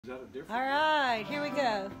Is that a different All right, here we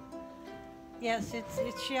go. Yes,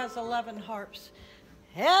 she has 11 harps.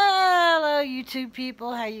 Hello, YouTube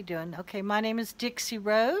people. How you doing? Okay, my name is Dixie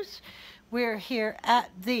Rose. We're here at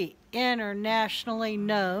the internationally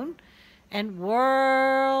known and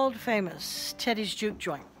world famous Teddy's Juke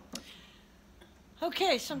joint.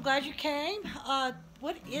 Okay, so I'm glad you came.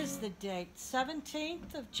 What is the date?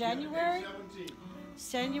 17th of January?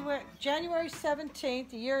 January 17th.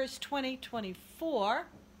 The year is 2024.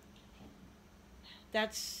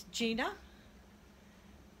 That's Gina.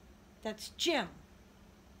 That's Jim.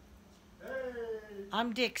 Hey.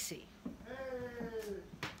 I'm Dixie.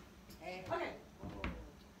 Hey. Okay.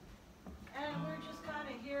 And we're just kind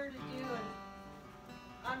of here to do an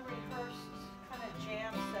unrehearsed kind of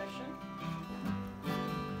jam session.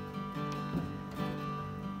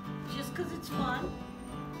 Just because it's fun.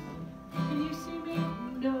 Can you see me?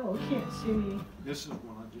 No, can't see me. This is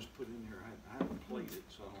one I just put in here. I haven't played it,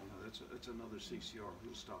 so I don't know. That's another CCR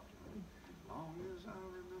who stopped it. Long as I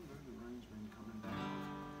remember, the rain's been coming down.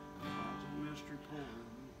 Clouds of mystery pouring.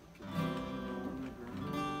 On the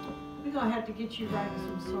ground. We're going to have to get you writing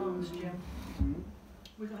some songs, Jim.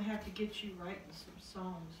 We're going to have to get you writing some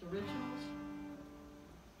songs. Originals?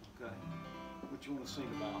 Okay. What you want to sing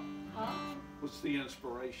about? Huh? What's the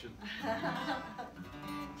inspiration?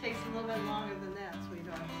 Takes a little bit longer than that,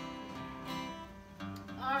 sweetheart.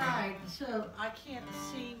 All right, so I can't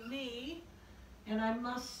see me, and I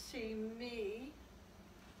must see me.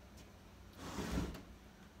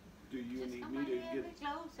 Do you Just need come me a to little get... bit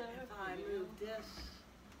closer. If I move this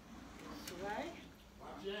way.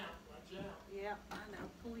 Watch out. Yeah, I know.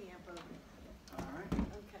 Pull the amp over. All right.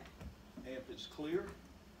 Okay. Amp is clear.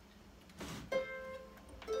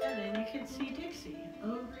 And then you can see Dixie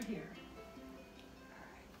over here. All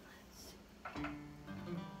right, let's see.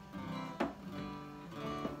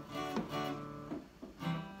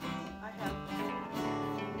 I have.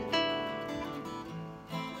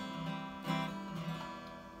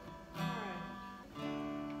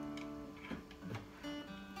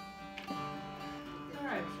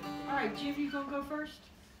 All right, Jim, you gonna go first?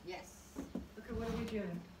 Yes. Okay, what are we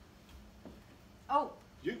doing? Oh,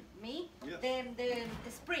 You? me? Yes.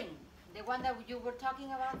 The spring, the one that you were talking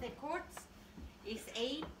about, the chords, is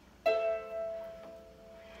A,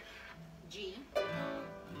 G,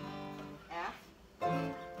 F,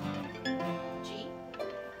 G,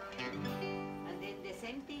 and then the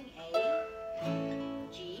same thing, A,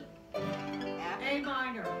 G, F, A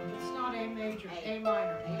minor. It's not A major. A. A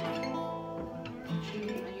minor. A minor. G.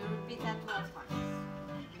 And you repeat that 12 times.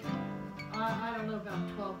 I don't know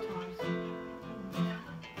about 12 times.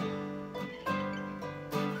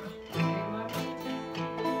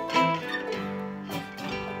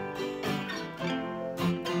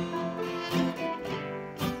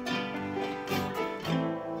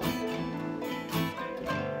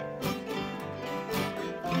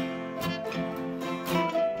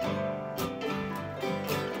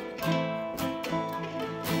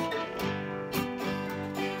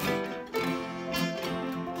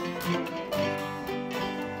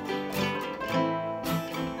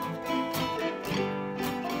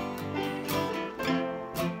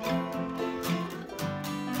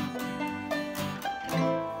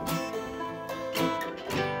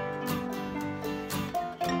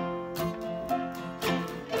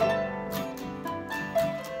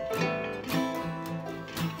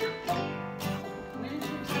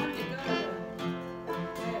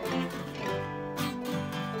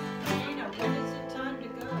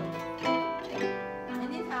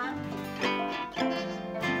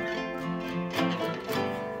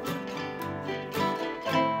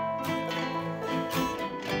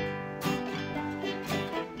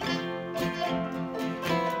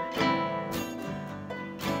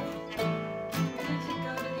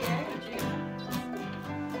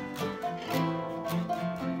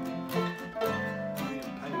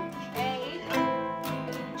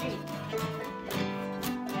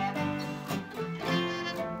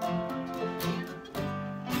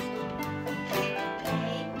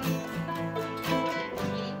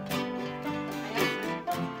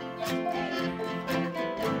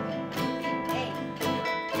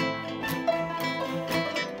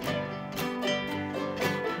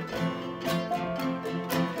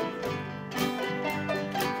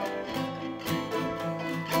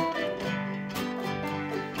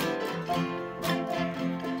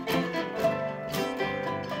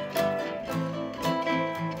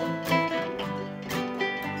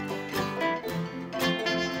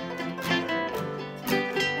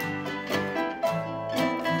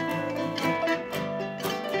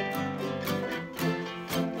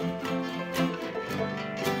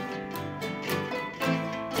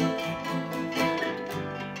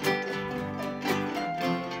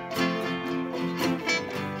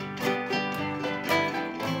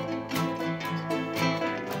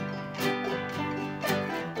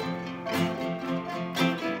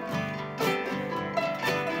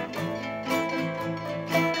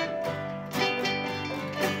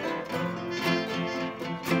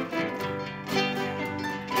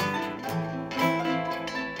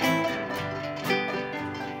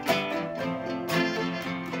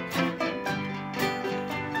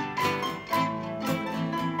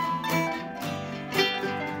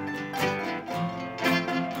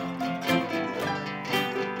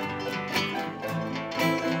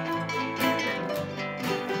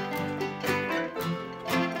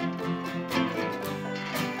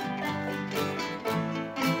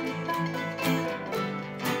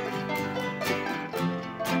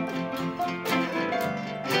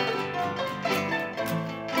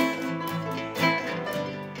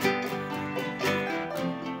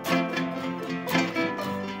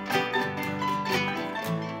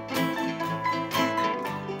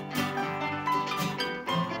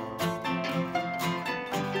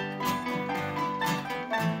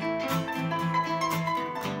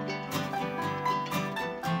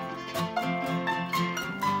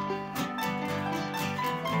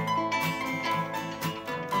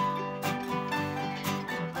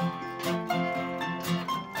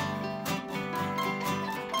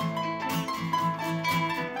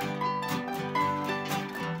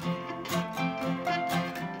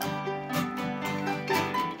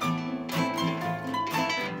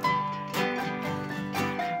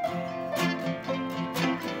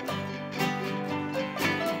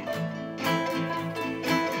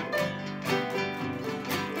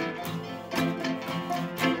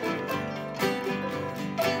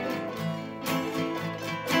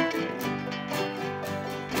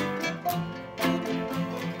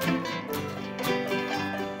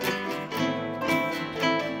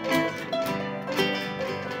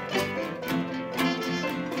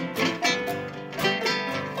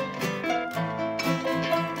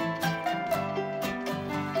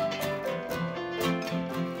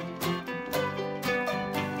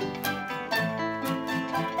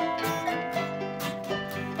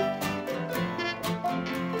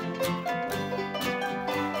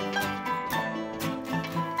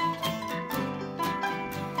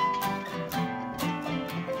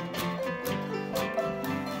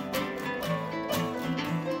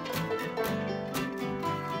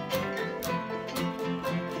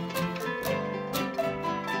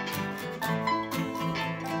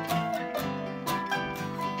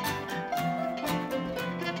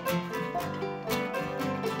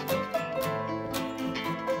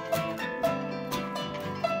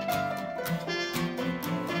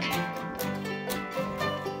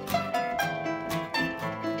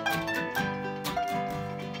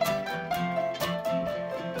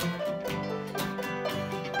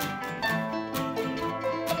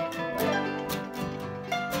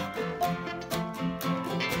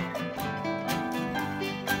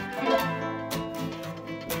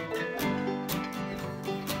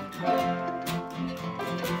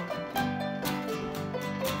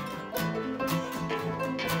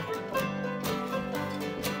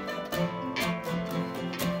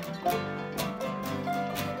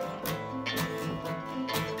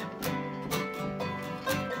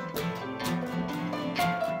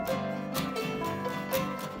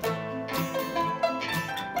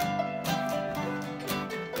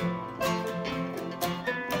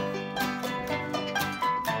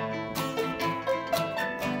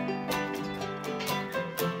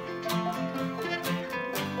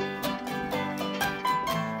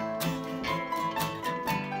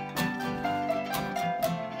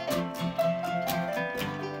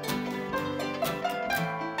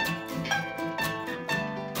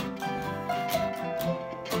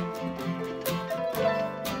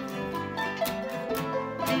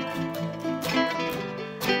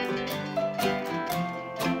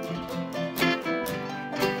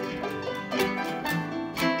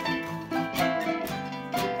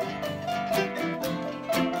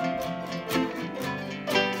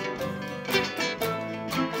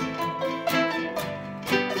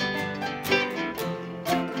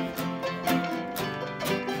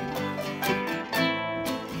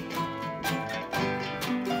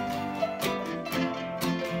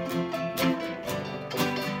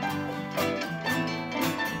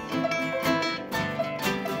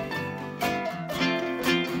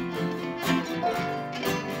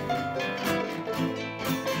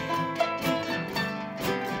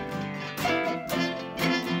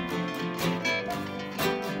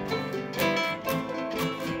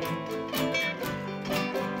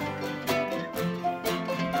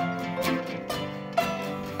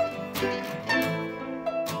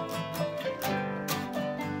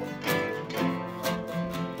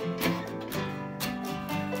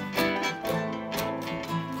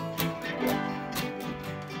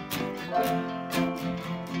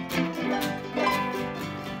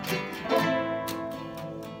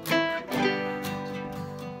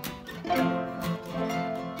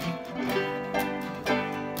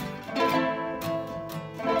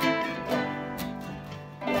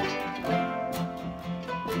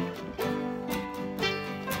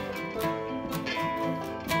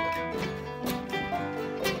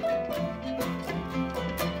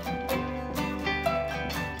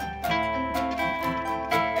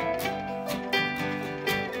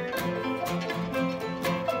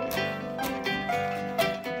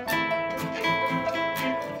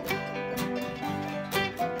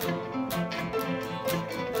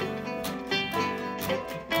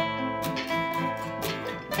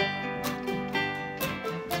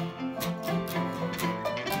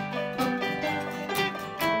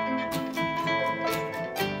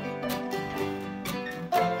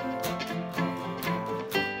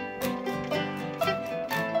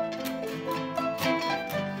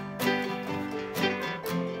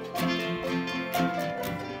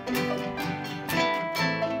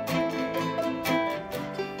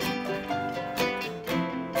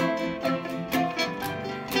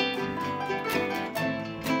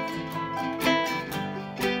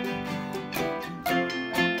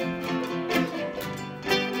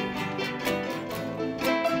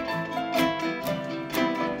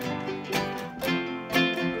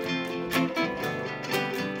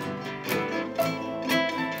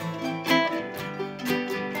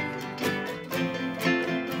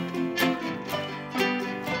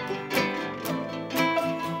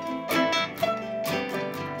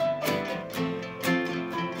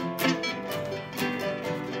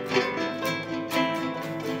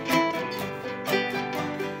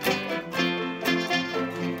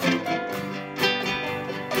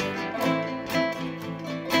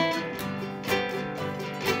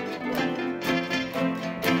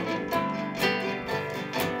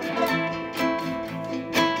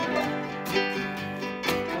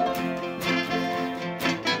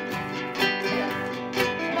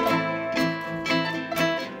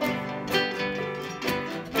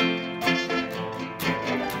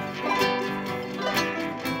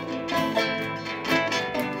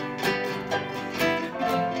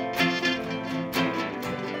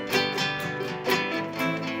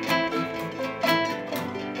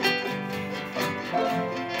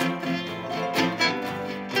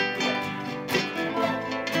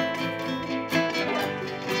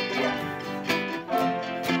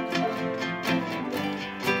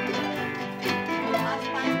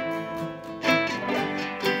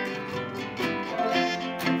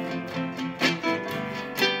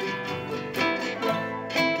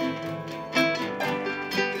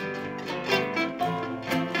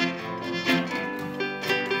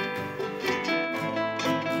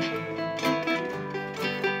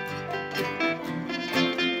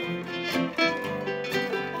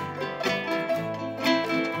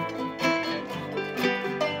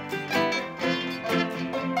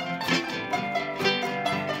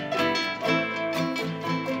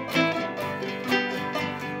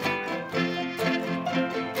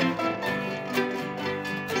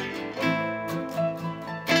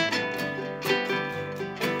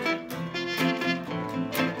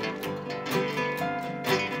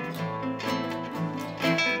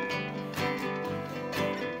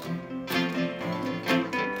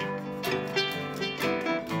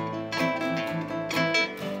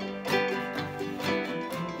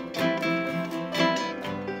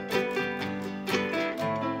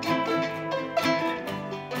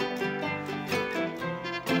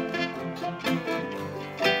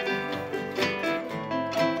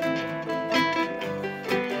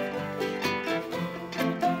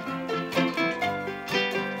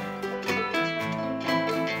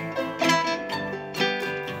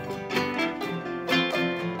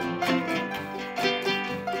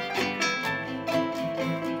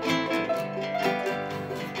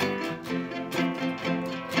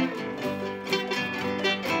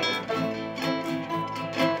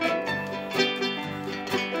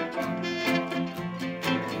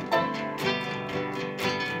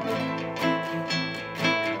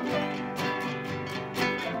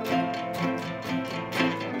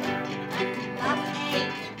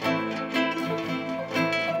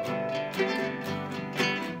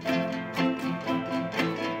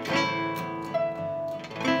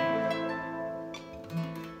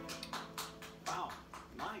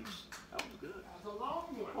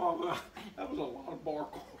 Well, that was a lot of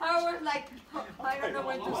bark. How I was like, I don't know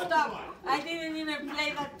when to stop. I didn't even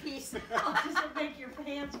play that piece. Does it make your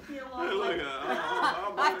hands feel all Hey, like? look,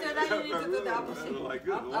 After that, you need to do the opposite. Like,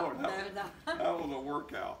 good Lord, Up. that was a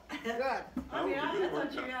workout. Good. I mean, I thought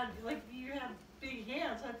workout. you had big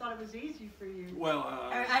hands. I thought it was easy for you. Well,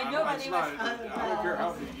 I know, but it's it not, was I don't care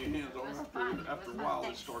how big your hands It was are. fun. It After was a while,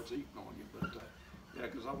 fun. it starts eating on you. But yeah,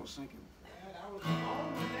 because I was thinking,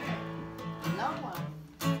 Long one.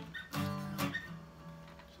 so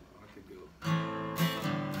I could go.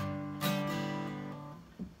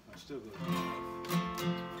 I still go.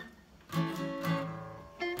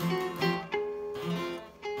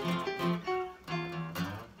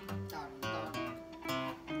 Dun, dun.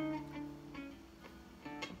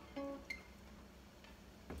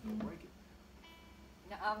 Don't break it.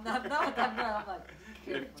 No, I'm not. I'm like,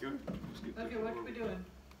 Yeah, good. Just get Okay, that what are little- we doing?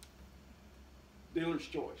 Dealer's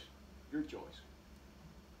choice. Your choice.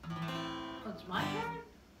 Oh, it's my turn?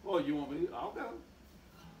 Well, you want me? I'll go.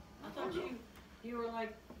 I thought you were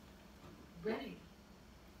like ready.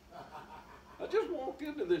 I just walked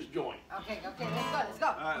into this joint. okay, let's go.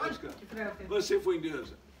 All right, let's go. Okay. Let's see if we can do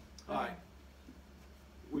this. All right.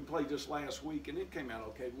 We played this last week and it came out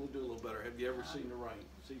okay. We'll do a little better. Have you ever seen the rain?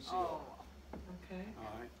 CCR. Oh, Okay.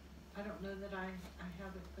 All right. I don't know that I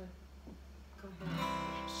have it, but go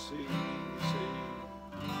ahead. C, C,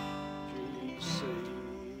 G, C,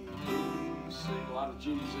 D, C. A lot of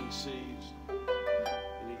G's and C's.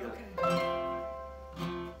 And you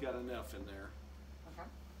got an F in there. okay.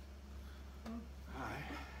 All right.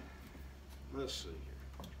 Let's see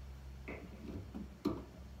here.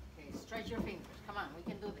 Okay, stretch your fingers. Come on, we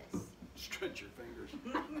can do this. Stretch your fingers.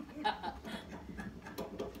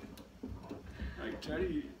 Hey,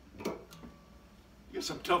 Teddy, you got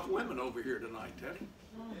some tough women over here tonight, Teddy.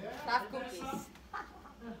 Tough cookies.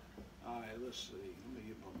 All right, let's see. Let me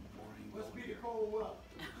get my brain Must going be here. the cold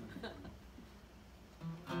weather.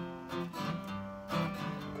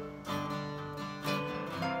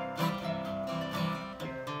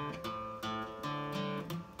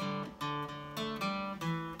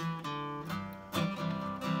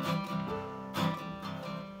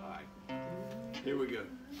 All right, here we go.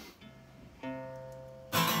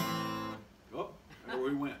 Oh, there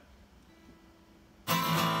we went.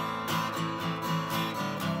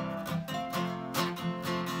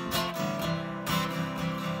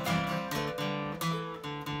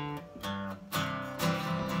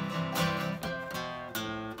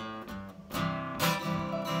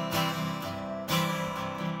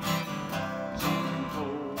 Something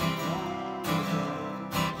cold long ago.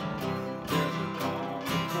 There's a calm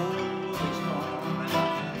before the storm, and I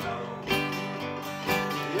know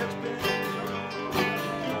it's been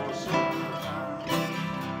for some time.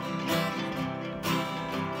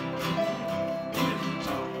 It's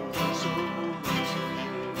over, so they say.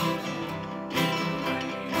 It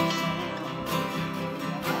rains someday,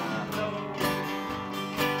 I know.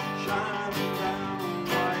 Shining down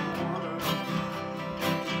like water.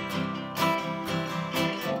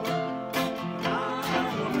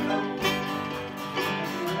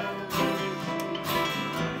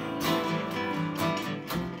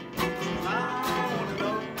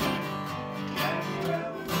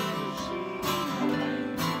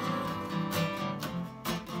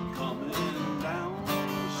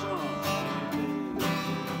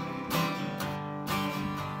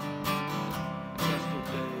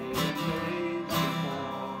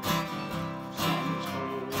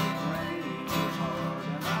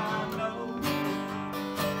 I wanna know.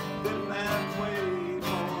 Been that way for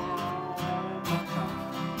all my time.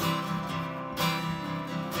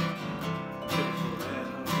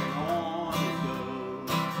 Forever on it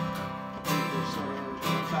goes. People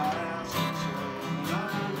circle fast and slow. I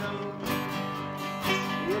know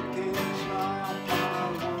it can't stop. I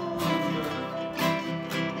wonder,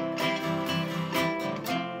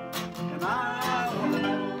 and I wanna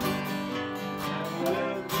know. Have you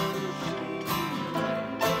ever seen rain?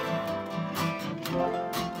 And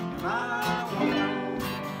I wanna know,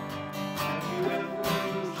 have you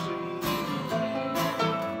ever seen rain?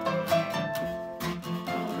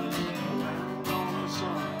 Coming around on a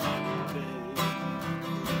sunny day.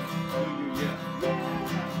 Do you yet?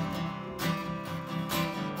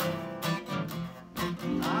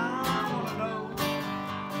 I wanna know,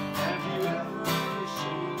 have you ever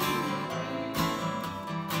seen rain?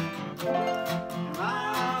 And I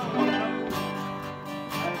wanna know,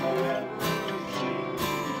 have you ever seen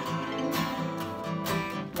rain?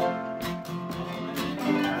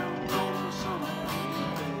 Coming around on a sunny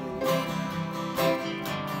day.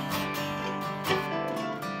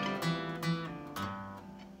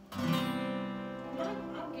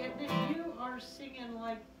 I'm getting it. You are singing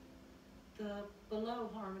like the below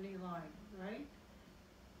harmony line, right?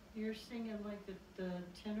 You're singing like the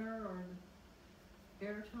tenor or the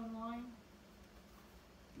baritone line?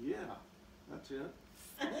 Yeah, that's it.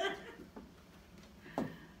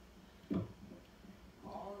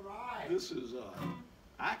 All right. This is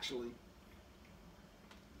actually,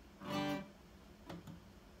 I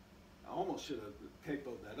almost should have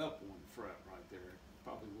capoed that up one fret right there.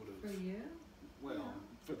 Probably would have. For you? Well, Yeah.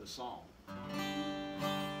 for the song.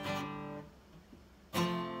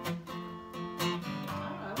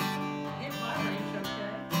 I don't know. Hit my range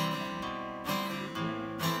okay.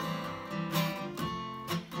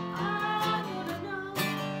 I wanna know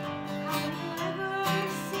how you ever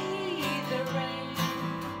see the rain.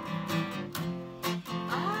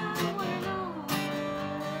 I wanna know how you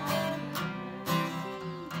ever see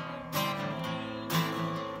the rain.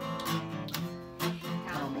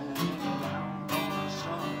 Coming down on a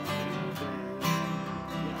Sunday day.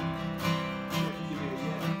 Yeah. Give me a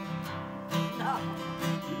yeah. No.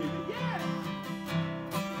 Give me the yeah.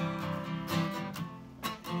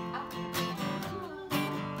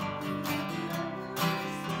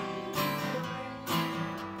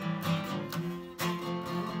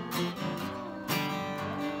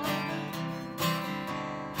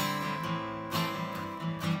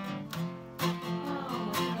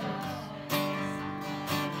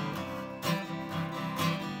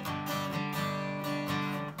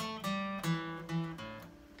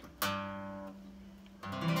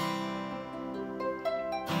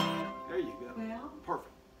 There you go. Well, Perfect.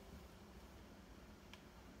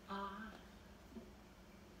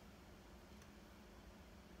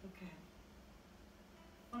 okay.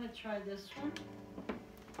 I want to try this one.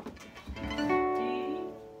 D,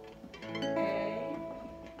 A,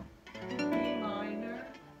 D minor,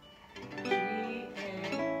 G, A.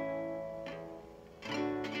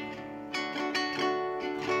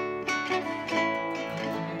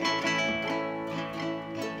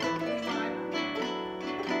 D minor,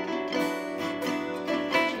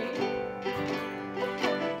 G,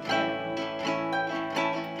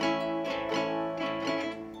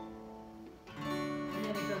 and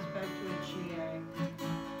then it goes back to a G, A.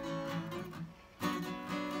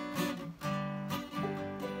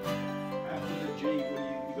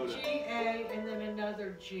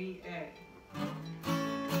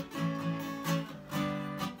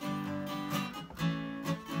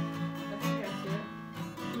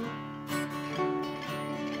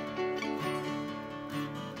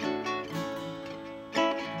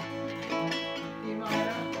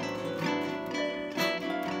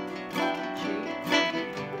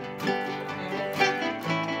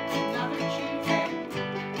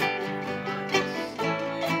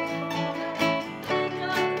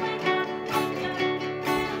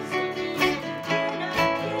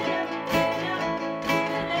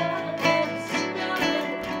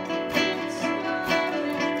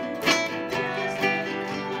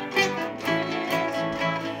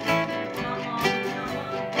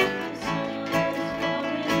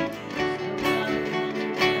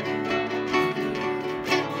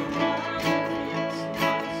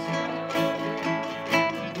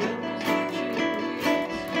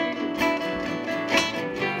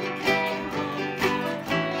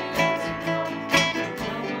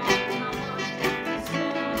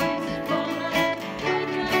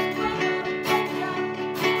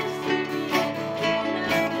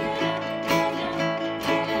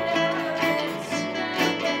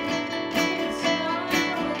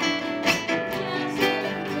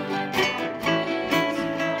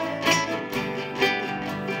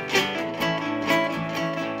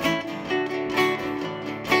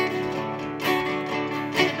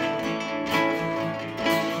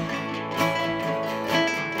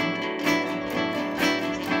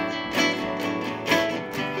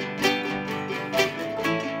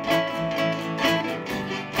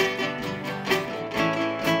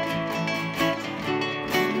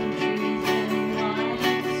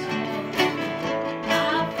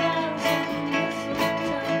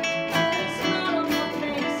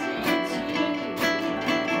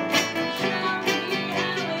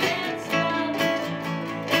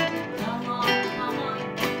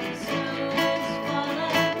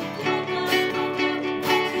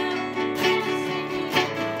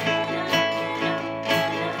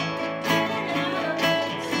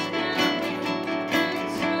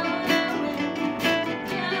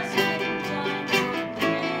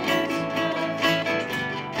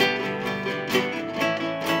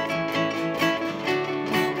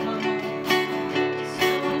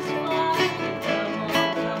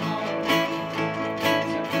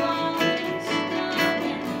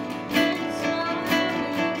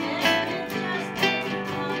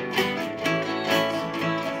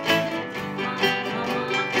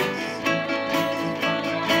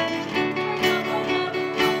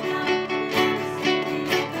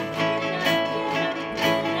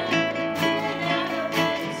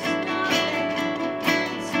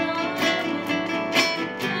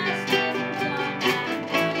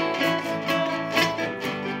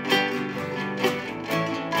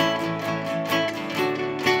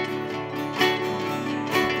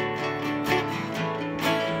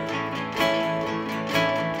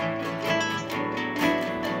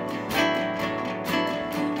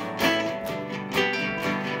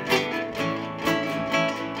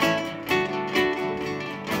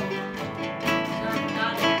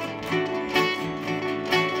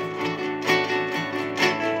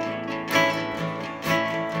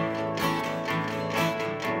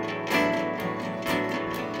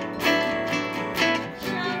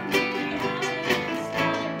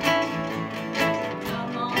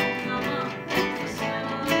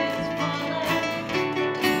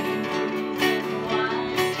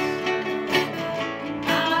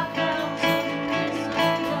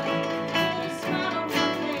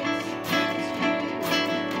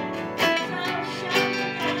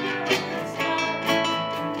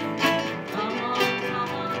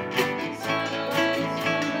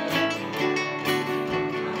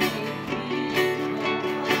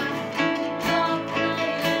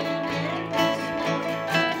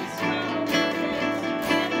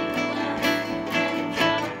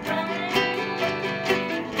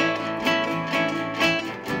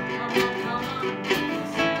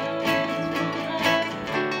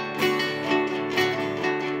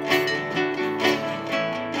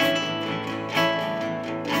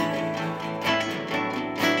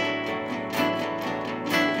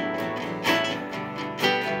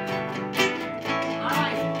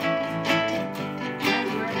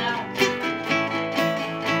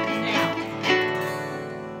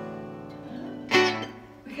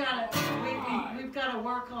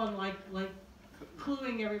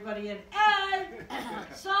 everybody in. Hey!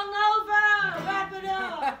 Song over! Wrap it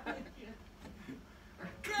up!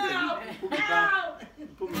 Go! Out!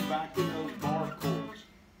 Put me back in those bar chords.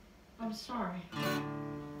 I'm sorry.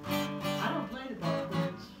 I don't play the bar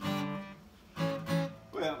chords.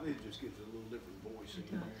 Well, it just gives it a little different voice in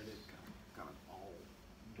there, and it kind of all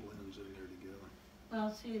blends in there together.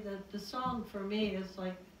 Well, see, the song for me is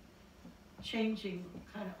like changing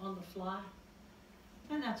kind of on the fly.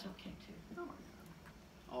 And that's okay too. Oh,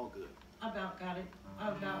 yeah. All good. I about got it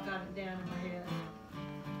down in my head.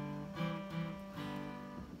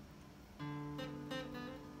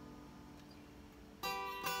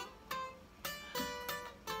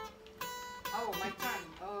 Oh, my turn.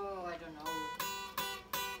 Oh, I don't know.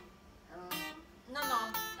 No,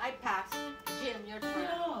 I pass. Jim, your turn.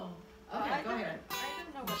 No. Okay, go ahead. I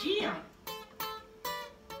don't know what. Jim.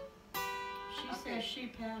 She says she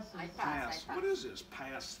passes. I pass. What is this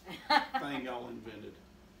pass thing y'all invented?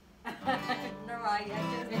 No, I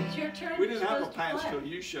just. It's your turn. We You're didn't have a supposed to pass play. till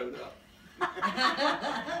you showed up. I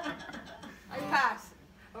pass.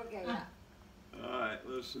 Okay, yeah. All right,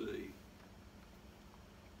 let's see.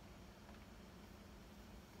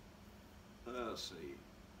 Let's see.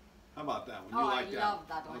 How about that one? You Oh, like I that love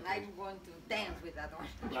that one. Okay. I'm going to dance with that one.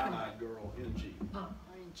 Brown-eyed girl in G. Oh.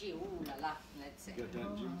 Gee, ooh la la. Let's see. Got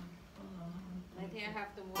that, G? I think I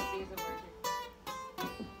have to move this over here.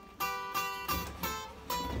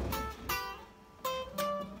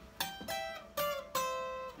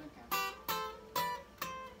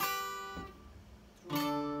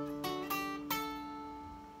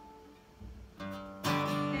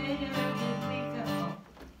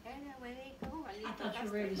 I thought you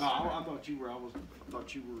were ready to No, I start. thought you were. I thought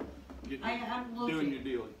you were getting, I'm doing looking. your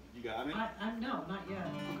deal. You got it? No, not yet.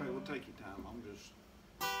 Okay, we'll take your time. I'm just.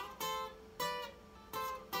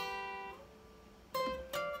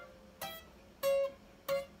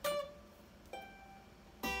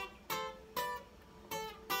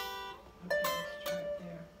 Okay, let's try it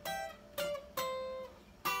there.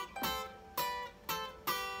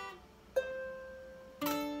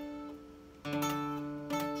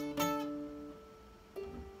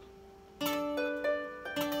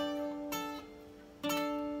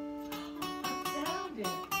 I found it.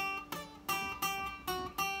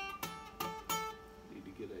 Need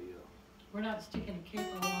to get a. We're not sticking a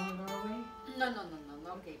capo on it, are we? No,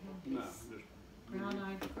 okay, please. No, just.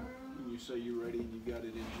 Brown-eyed girl. When you say you're ready and you got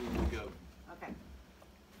it in G, you go. Okay.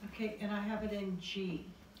 Okay, and I have it in G.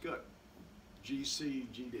 Good. G, C,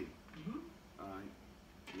 G, D. Mm-hmm. All right.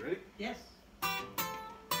 You ready? Yes.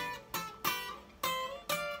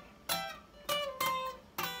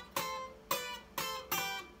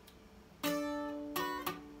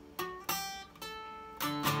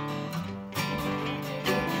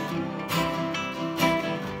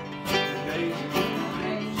 Days.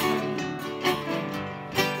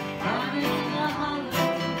 I'm in the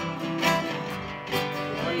hollow,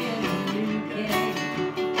 playing a new game.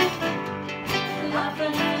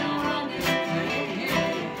 Laughing and running, hey,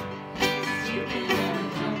 hey, skipping and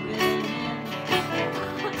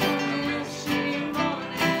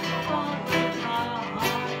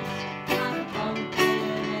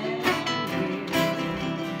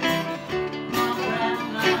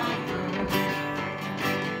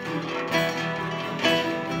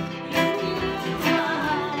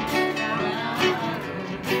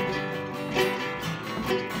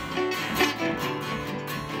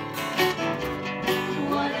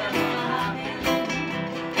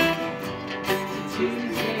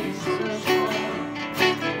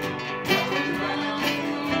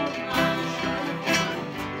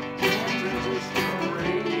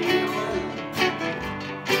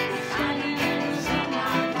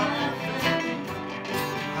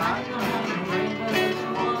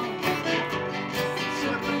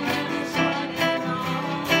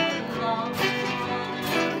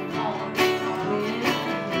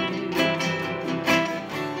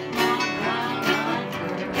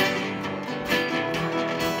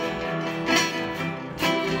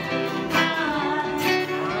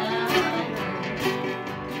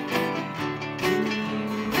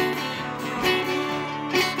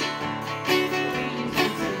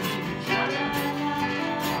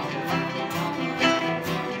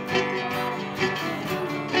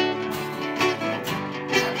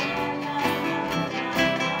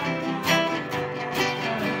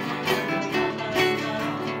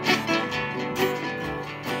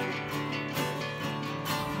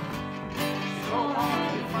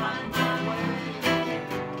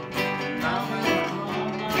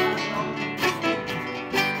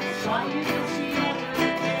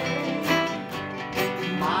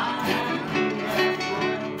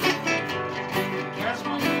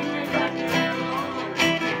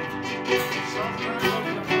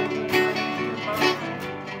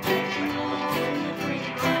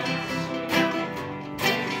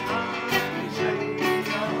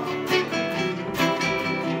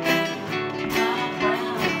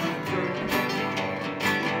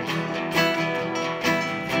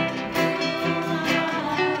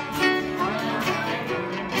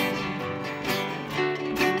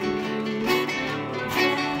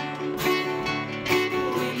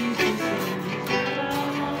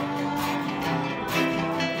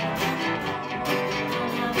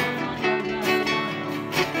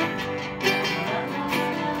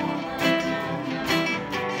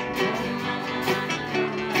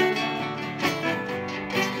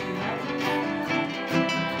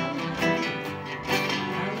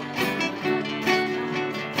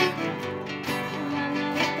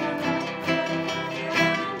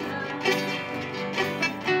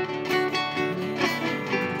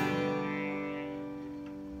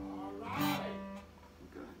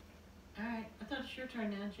it's your turn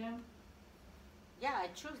now, Jim. Yeah, I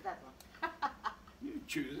choose that one. You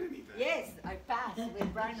choose anything. Yes, I pass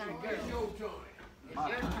with Brian and girl. It's your turn. It's your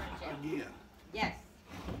turn, Jim. Again. Yes.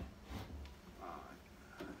 How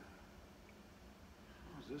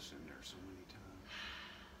is this in there so many times?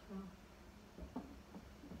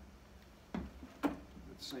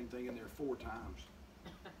 It's the same thing in there 4 times.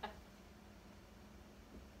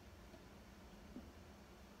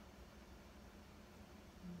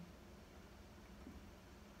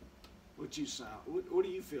 What you sound? What do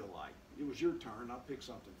you feel like? It was your turn. I'll pick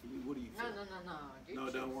something for you. What do you feel? No. You No,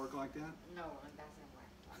 it doesn't choose. work like that. No, it doesn't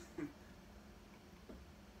work.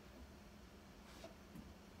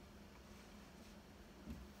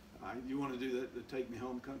 All right, you want to do that? The Take Me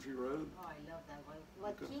Home Country Road? Oh, I love that one.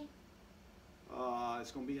 What Okay. key?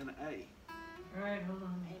 It's going to be an A. All right, hold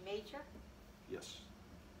on. A major? Yes.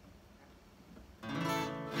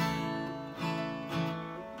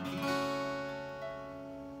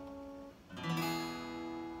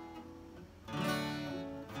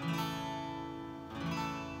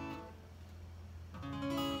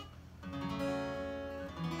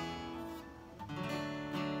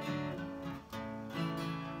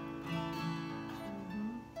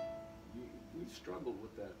 We've struggled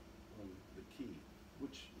with that on the key.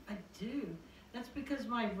 Which I do. That's because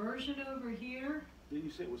my version over here, did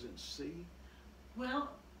you say it was in C? well,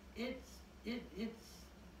 the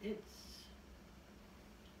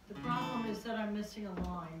problem is that I'm missing a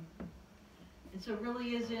line. And so it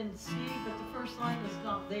really is in C, but the first line is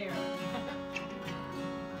not there.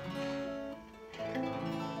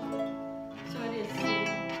 So it is C.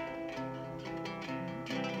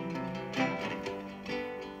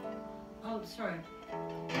 Oh, sorry.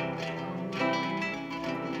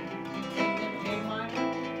 And then A minor.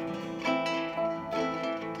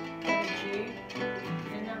 And a G.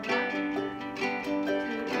 Isn't that right?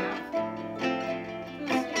 To an F. To a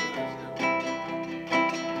C.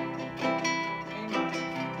 A minor.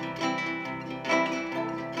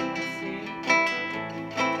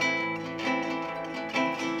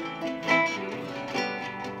 A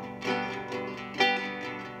C.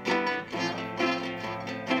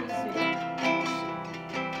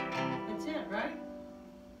 That's it, right?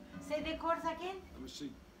 Say the chords again. Let me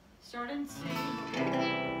see. Start in C.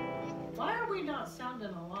 Why are we not sounding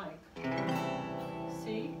alike?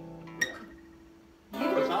 C. You with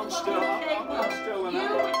Because the I'm fucking I'm still an You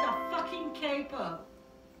A. with the fucking capo.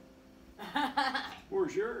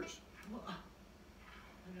 Where's yours? Well, I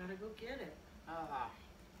gotta go get it.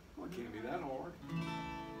 Well, it can't be that hard.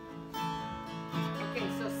 Okay,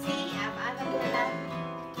 so C, I'm gonna put that.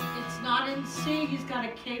 It's not in C. He's got a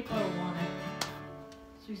capo on it.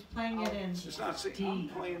 So he's playing it in It's not C. D. I'm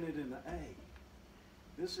playing it in the A.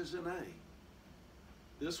 This is an A.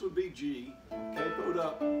 This would be G, capoed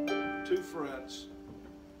up 2 frets.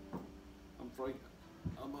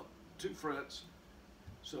 I'm up 2 frets.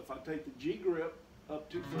 So if I take the G grip up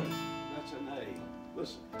 2 frets, that's an A.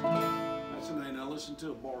 Listen, that's an A. Now listen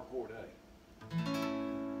to a bar chord A. Okay.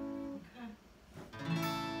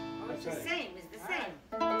 Oh, it's the That's A. same, it's the same.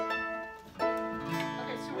 Okay, so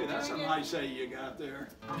Hey, we're that's a doing it. nice A you got there.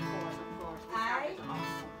 Of course. This I- is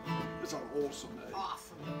awesome. It's an awesome A.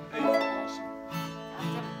 Awesome. A for awesome.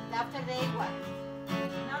 After the A, what?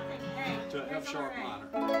 Nothing. A. To F sharp A. minor.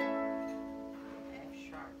 F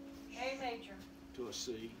sharp. A major. To a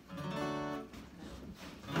C.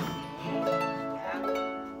 Yeah.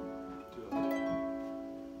 To a,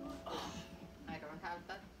 I don't have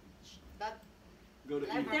that. That. go to E.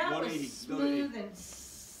 Like That Go to was E. Go to E. smooth and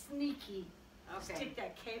sneaky. Okay. Stick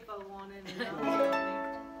that capo on it and that was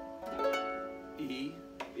E,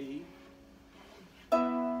 E,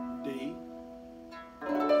 D, A.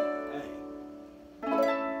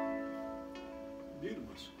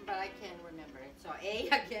 Beautiful. But I can't remember it. So A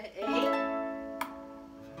again, A.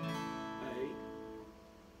 A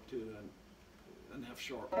to an F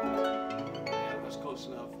sharp. Yeah, that's close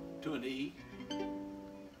enough. To an E.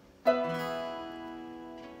 To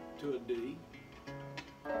a D.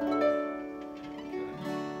 Okay.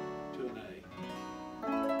 To an A.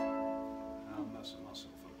 I'm messing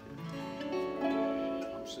myself up here.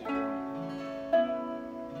 I'm singing.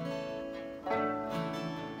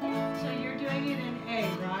 So you're doing it in A,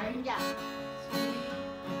 right? Yeah. C,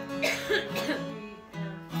 D, F, G.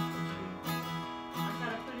 I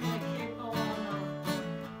gotta put in a capo on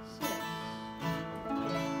 6.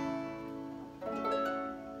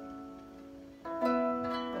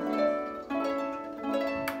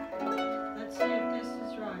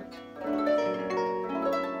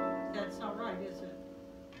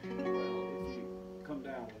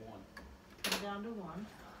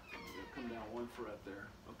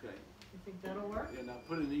 that'll work. Yeah, now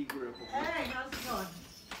put an E grip on it. Hey, how's it going?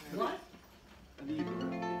 What? An E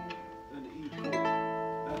grip. An E chord.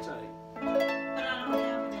 That's A. But I don't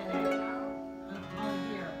have it in on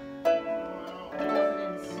here. I have it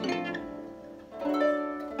in C.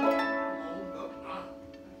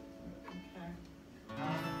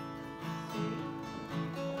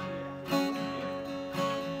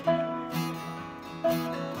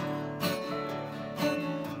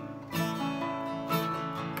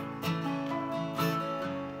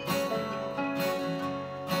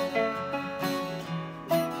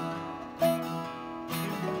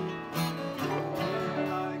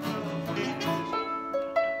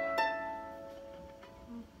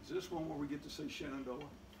 Is this one where we get to see Shenandoah?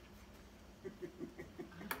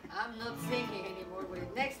 I'm not singing anymore with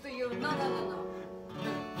it. Next to you. No, no, no, no.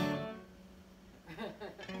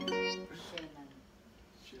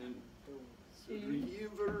 Shen. C.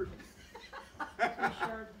 River.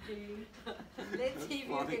 Sharp D. Let's see if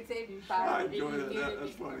you funny. can say I parody. enjoy that.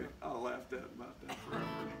 That's funny. I'll laugh about that forever.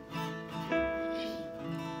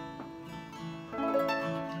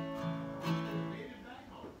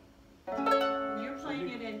 You're playing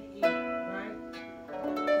it in E, right?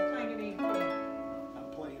 You're playing it in E chord. I'm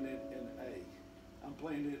playing it in A.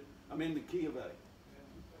 I'm in the key of A.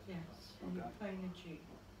 Yes, and you're Okay. playing a G.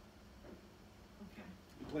 Okay,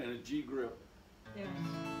 I'm playing a G grip, yes.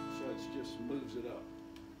 so it just moves it up.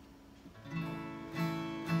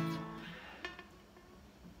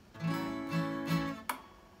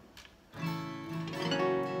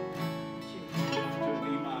 G. To an E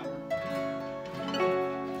minor.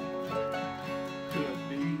 To a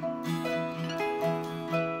B.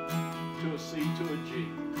 To a C, to a G.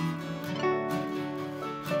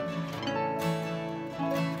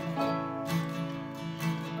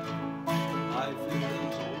 Life is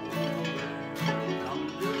over. Come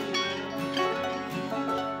to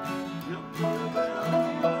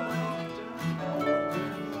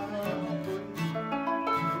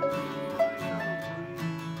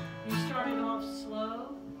You started off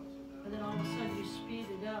slow, and then all of a sudden you speed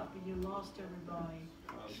it up, and you lost everybody.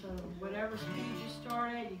 So whatever speed you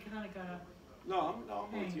started, you kind of got to. No,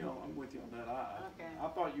 I'm with you. I'm with you on that. Okay. I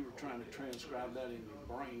thought you were trying to transcribe that in your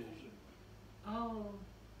brain as you. Oh,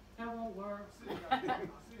 that won't work.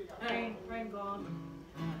 Brain gone.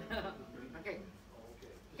 Okay.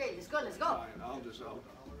 Okay, let's go, let's go. Fine, I'll I'll just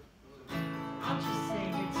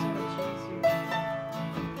sing. It's so much easier.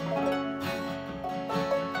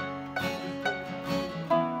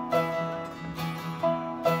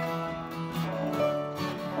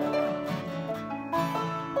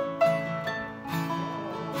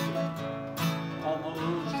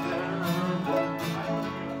 almost there.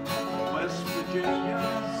 West Virginia,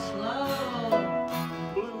 Slow.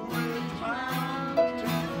 Blue Ridge Mountains,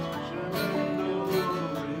 Shenandoah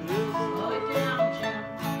River. Slow it down, Jim.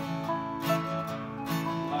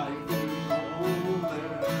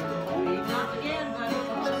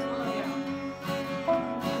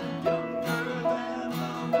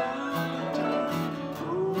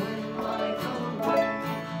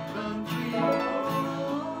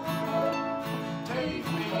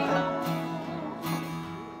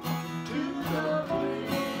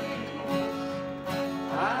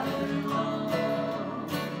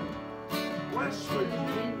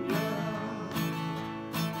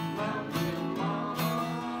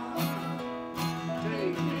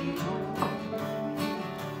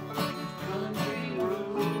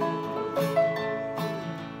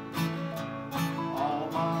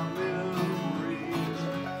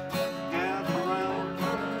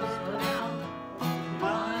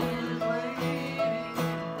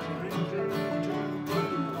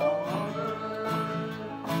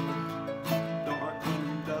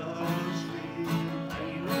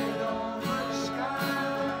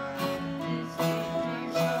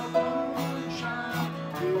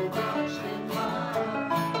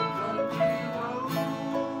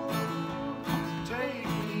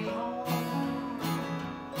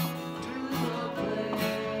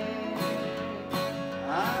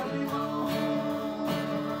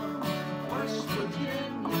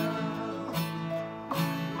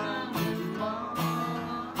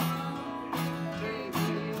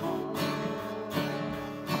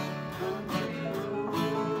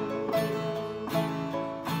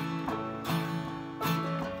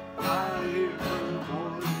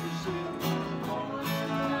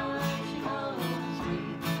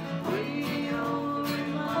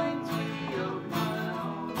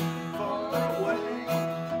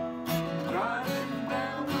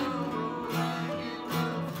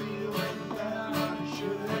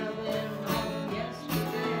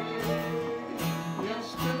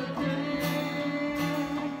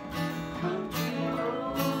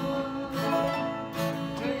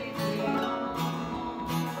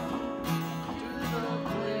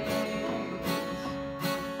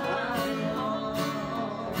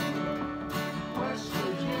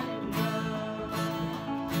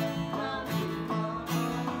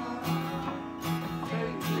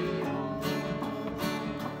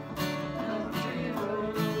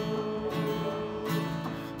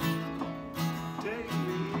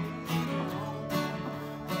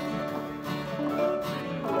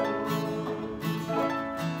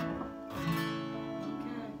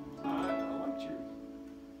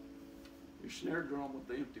 snare drum with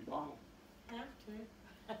the empty bottle. Have to.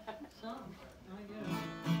 Some, I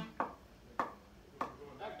guess.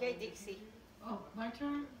 Okay, Dixie. Oh, my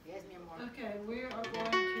turn? Yes, mi amor. Okay, we are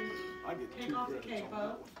going to I get take 2 off the credits on capo.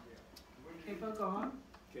 that one. Capo gone.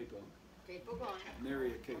 Capo. Capo gone.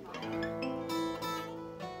 Nary a capo.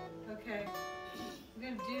 Okay, we're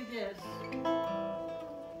gonna do this.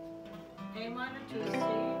 A minor to a C.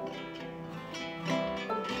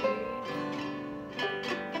 A G.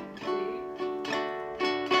 D.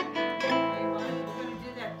 A minor, we're gonna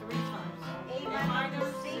do that 3 times. A minor to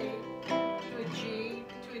C. To a G,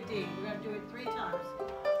 to a D. We're gonna do it 3 times.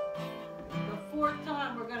 The 4th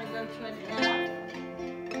time, we're gonna go to an F.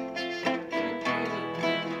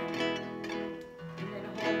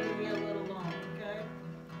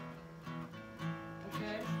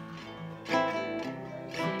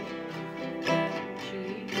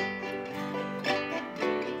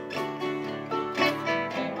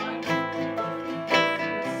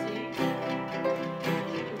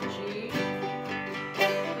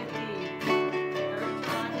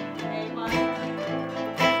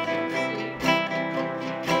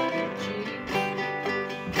 G,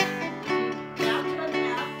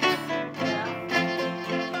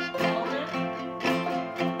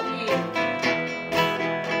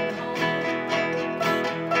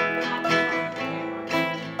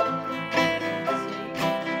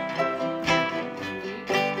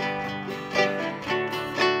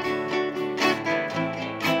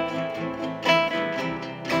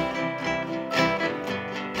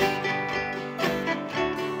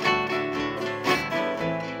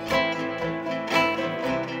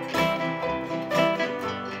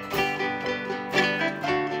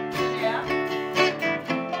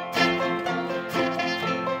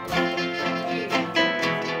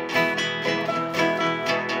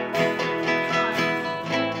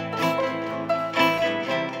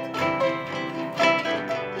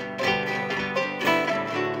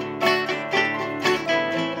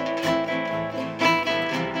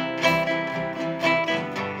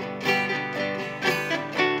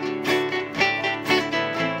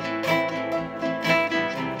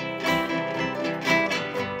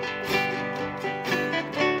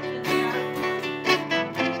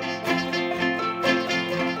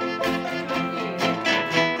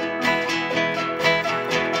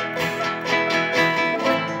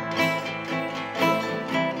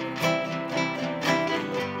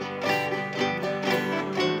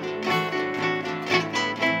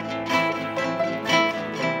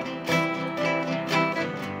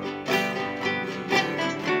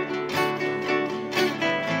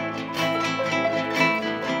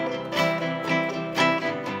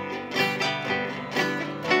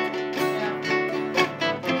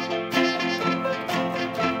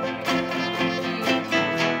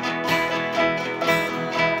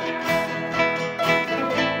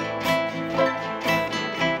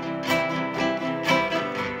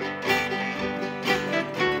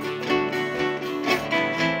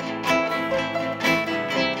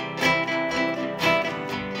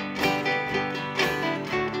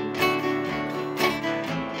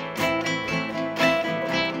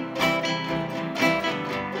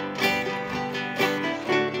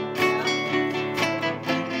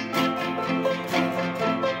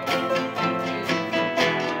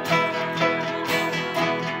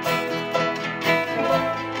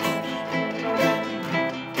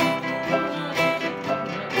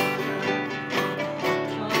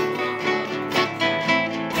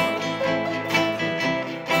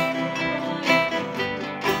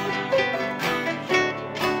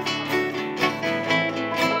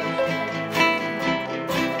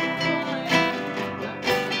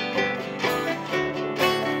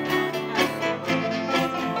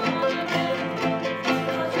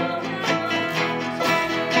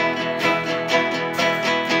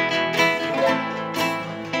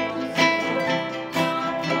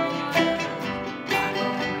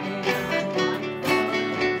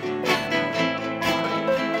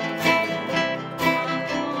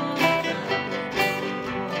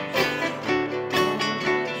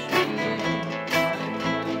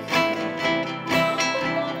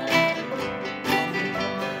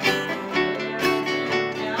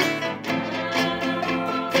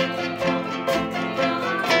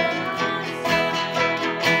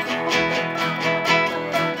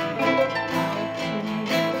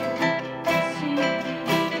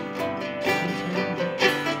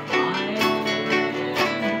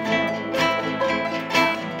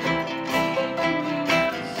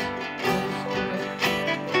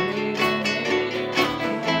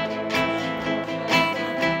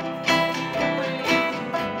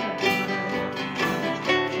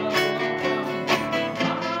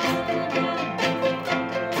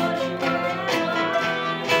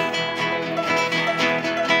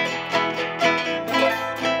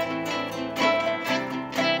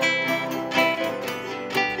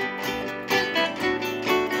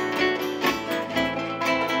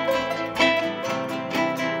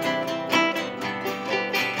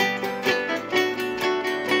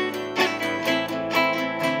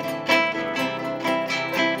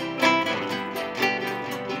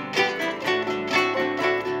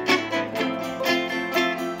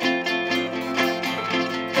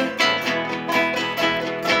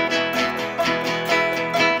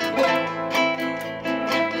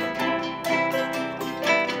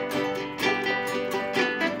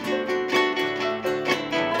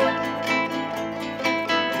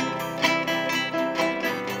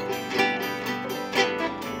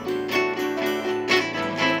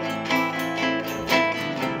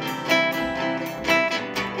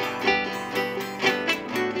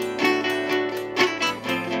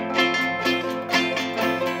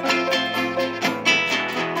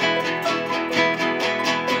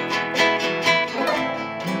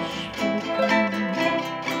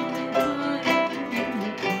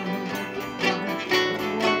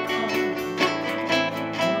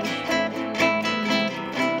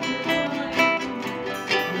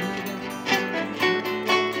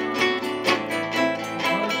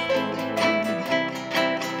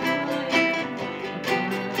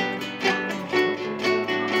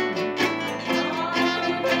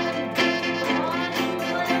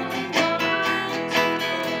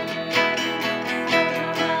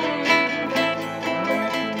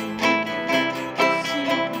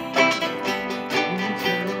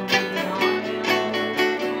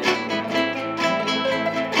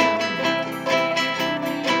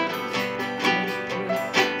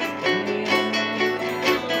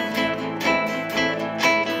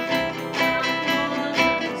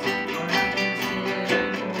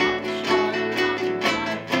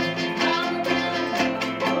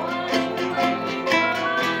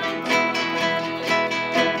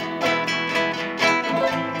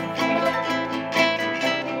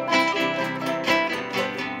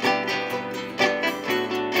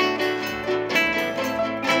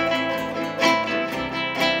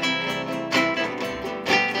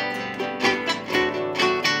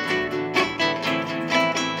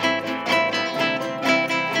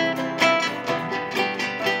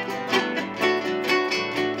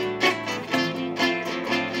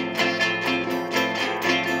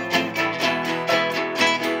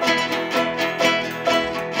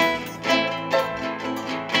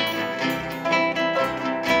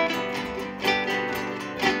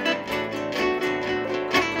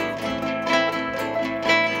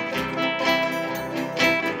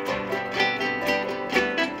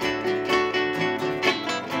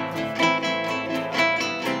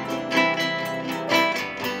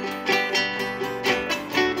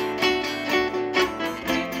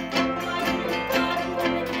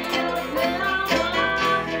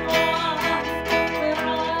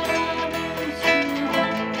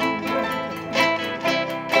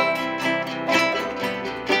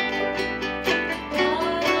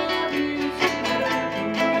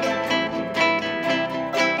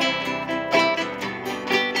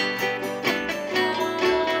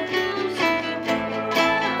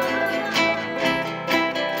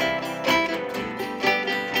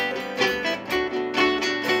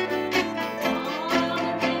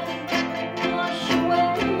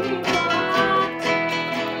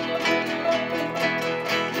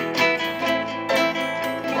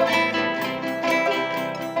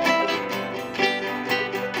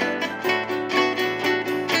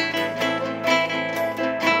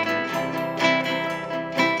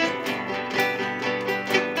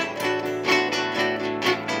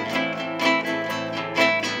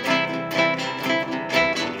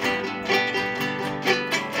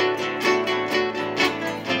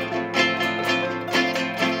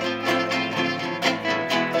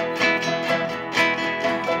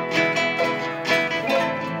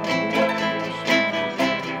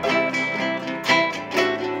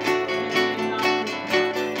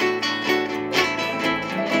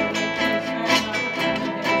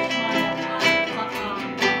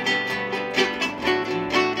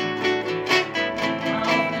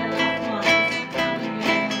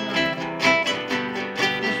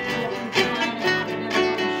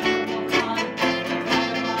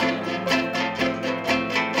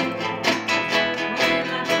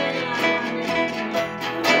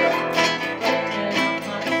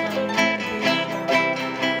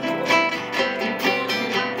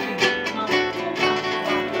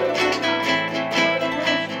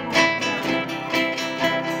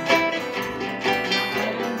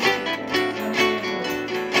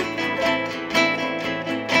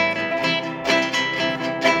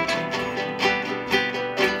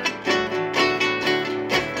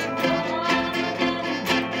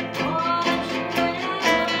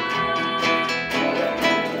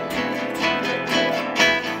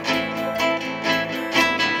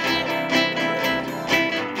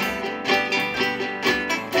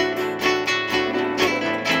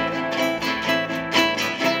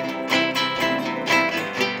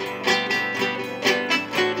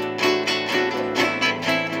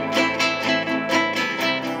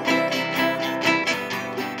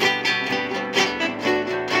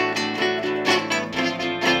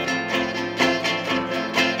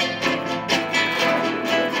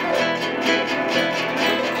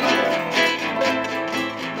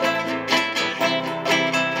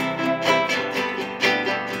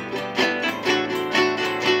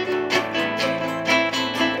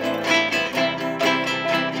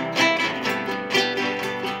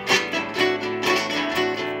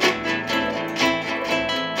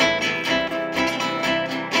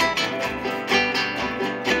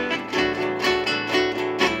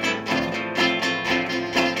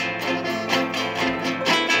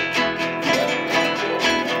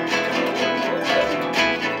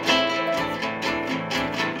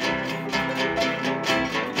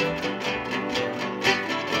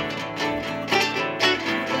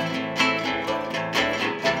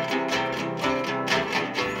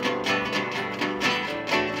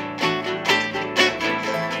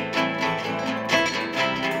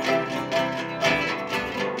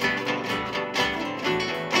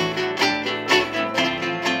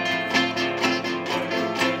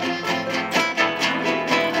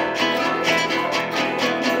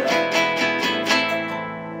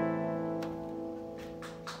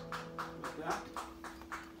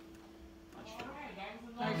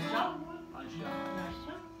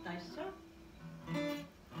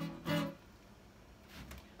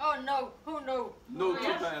 No to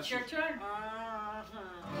Yes, pass. it's your turn.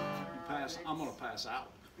 Pass. I'm gonna pass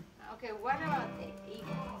out. Okay, what about the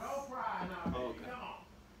eagle? Okay.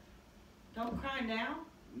 Don't cry now.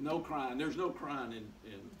 No crying. There's no crying in.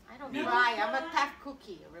 I don't Yeah. cry. I'm a tough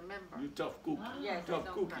cookie, remember? You tough cookie. Yes, I Tough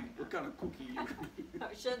don't cookie. cry. What kind of cookie you?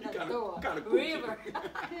 Shut You the got door. a cookie. River.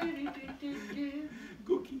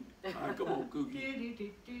 Cookie. All right, come on, cookie.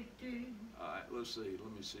 All right, let's see.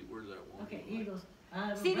 Let me see. Where's that one? Okay, Eagles.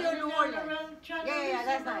 City of New Orleans. Yeah,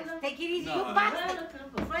 that's nice. Take it easy. No, You no. passed it.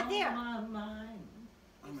 It's right there.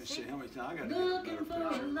 Let me see how many times I got to Looking get a for better a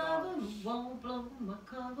picture. lover who won't blow my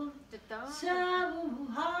cover. Ta-ta. So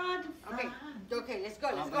hard to Okay, find. okay, let's go,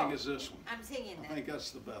 I let's think go. it's this one. I'm singing I that. think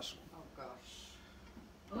that's the best one. Oh gosh.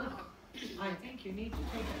 Oh, I think you need to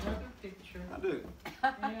take another picture. I do.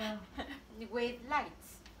 Yeah. With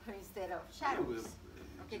lights instead of shadows.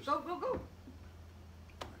 Okay, go, go, go.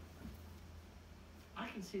 I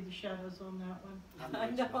can see the shadows on that one. I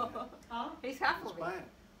it's know. bad. Huh? It's half It's of it. bad.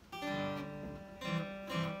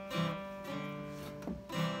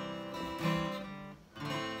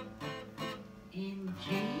 In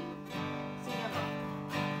G. Sing along.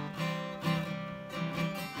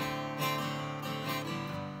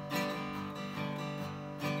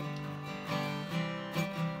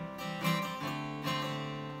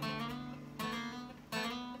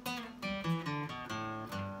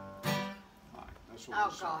 All right, that's what Oh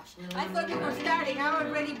we're saying. gosh. I thought you were starting. I'm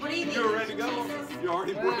already breathing. You're ready to go? Jesus. You're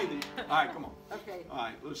already breathing. All right, come on. Okay. All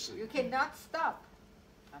right, let's see. You cannot stop.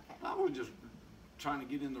 Okay. I was just trying to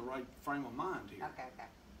get in the right frame of mind here. Okay, okay.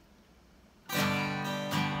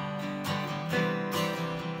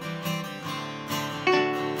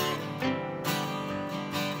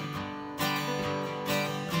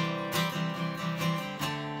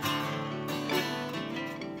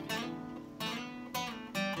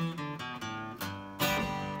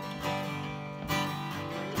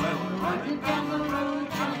 Well, I'm running down the road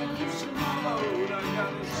trying to loosen my load. I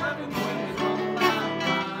got a 720 on my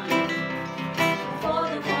mind. Before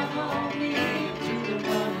they want to haul me into the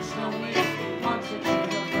mud.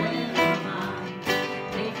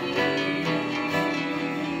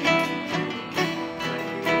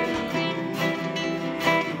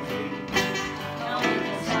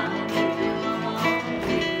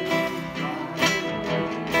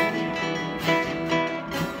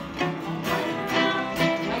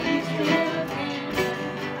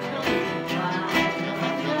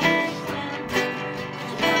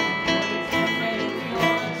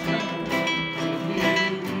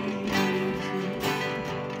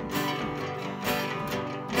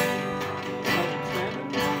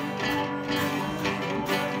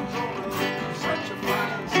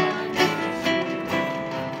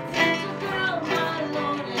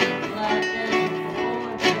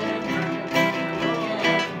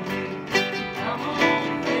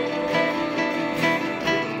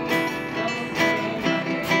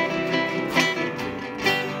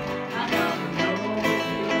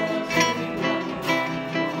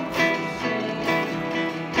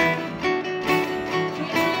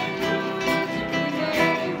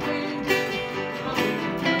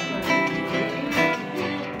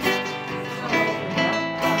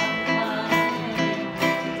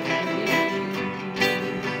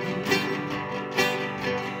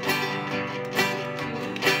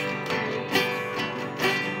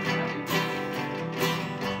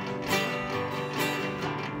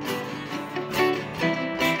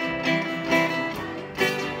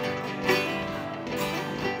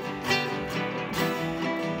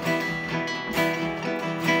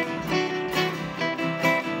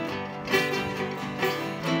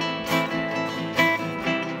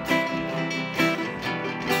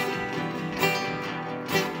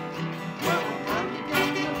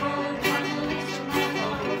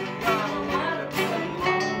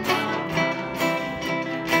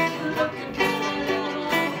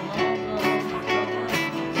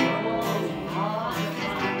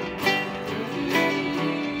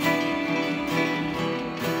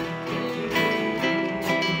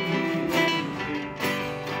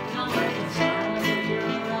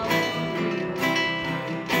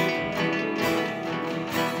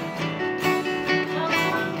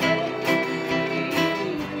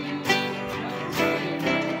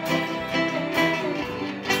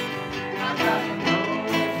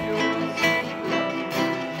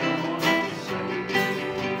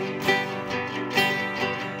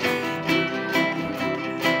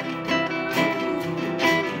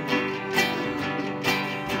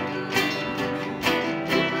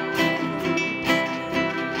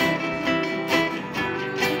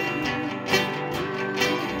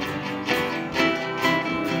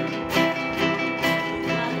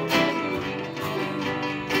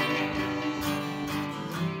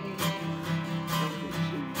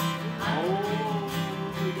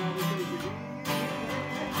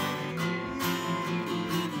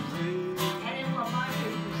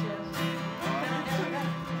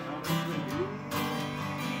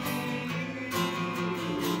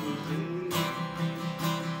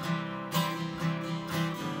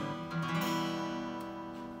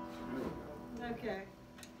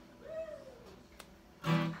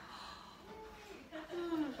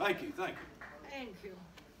 Thank you, thank you. Thank you.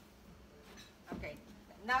 Okay,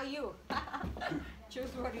 now you. Choose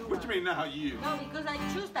what you want. What do you mean now you? No, because I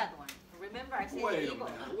choose that one. Remember, I said Wait a evil.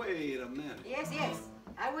 minute, wait a minute. Yes, yes.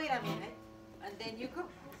 I wait a minute, and then you go.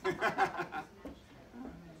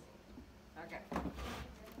 Okay.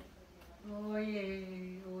 Oh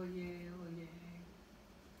yeah, oh yeah, oh yeah.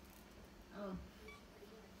 Oh.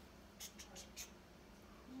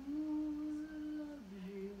 Who loves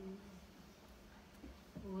you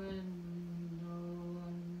when no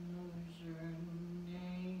one knows your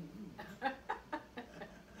name?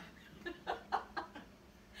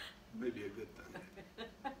 Maybe a good thing.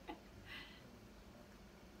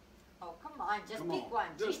 Oh, come on, just Come pick on, one.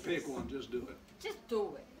 just Jesus. pick one, just do it. Just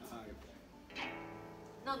do it. All right.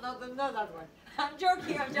 No, that one. I'm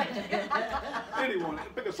joking, I'm joking. Anyone,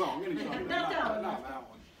 pick a song, any song. Not that one. Not that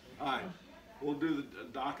one. All right, we'll do the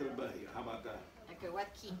Dock of the Bay. How about that? Okay,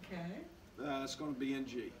 what key? Okay. It's going to be in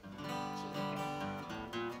G. Oh,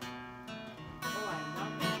 I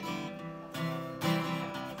love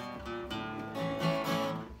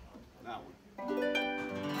That one.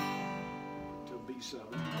 To B7.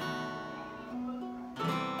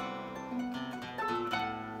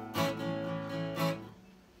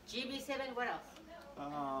 GB7, what else?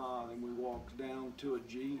 Then we walk down to a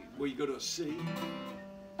G. Well, you go to a C. C,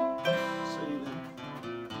 then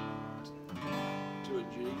to a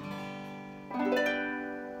G.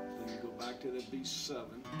 Then you go back to the B7.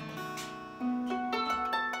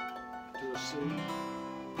 To a C.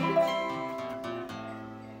 A.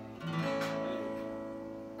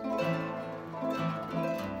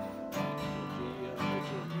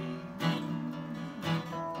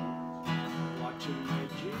 Watching the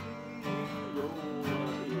G roll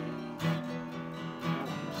away. I'm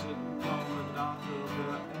sitting on the dock of the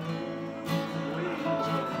bay,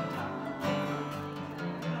 wasting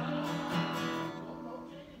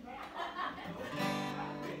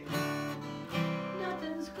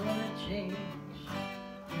Nothing's gonna change.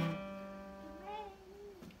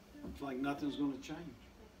 It's like nothing's going to change.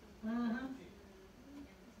 Uh-huh.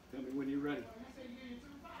 Tell me when you're ready.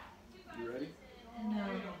 You ready? No,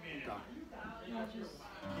 Doc. I just,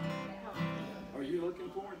 Are you looking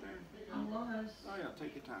for it there? I was, Oh yeah,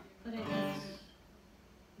 take your time. but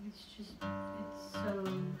it's just, it's so,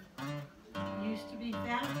 used to be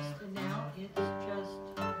fast, and now it's just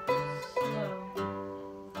slow.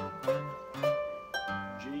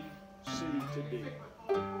 G, C to D.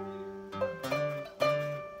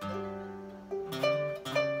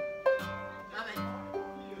 Amen.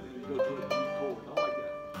 And then you go to a G chord. I like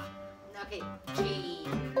that. Okay, G.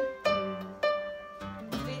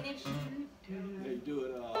 Finish. Yeah, you do it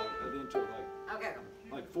into it Okay,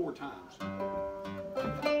 like 4 times. To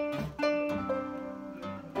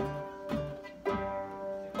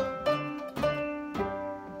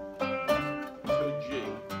a G.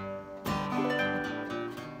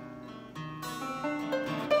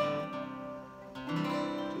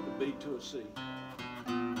 To the B to a C.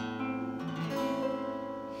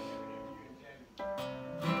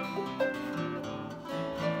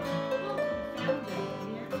 Found it,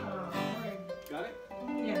 yeah, all right. Got it?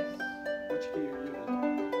 Yes, Which key are you in?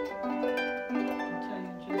 I'll tell you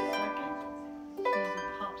in just a second, as soon as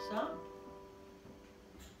it pops up.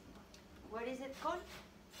 what is it called?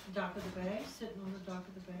 Dock of the Bay, sitting on the dock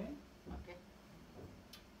of the bay. Okay.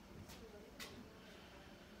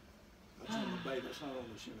 That's on the bay, that's not on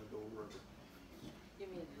the Shenandoah River. You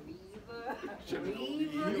mean River? Shenandoah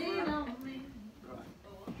River. Lean on me. Right.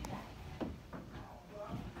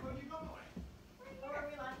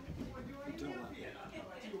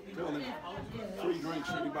 Tell them free drinks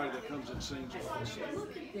for anybody that comes and sings with us.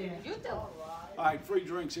 Look at that. You tell. All right, free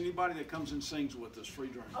drinks. Anybody that comes and sings with us, free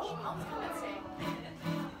drinks.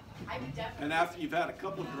 And after you've had a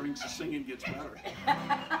couple of drinks, the singing gets better.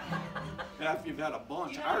 And after you've had a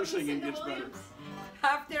bunch, our singing gets better.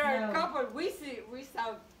 After No. our couple, we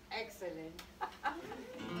sound excellent.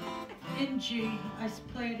 In G, I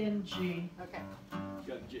played in G. Okay. You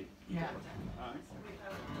got a G. Yeah. All right.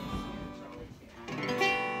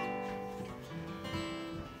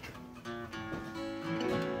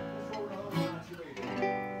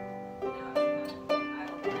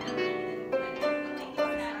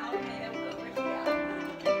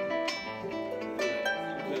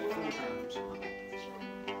 You got 4 times.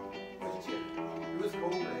 It was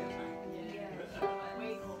cold last night.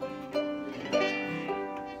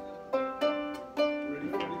 Ready,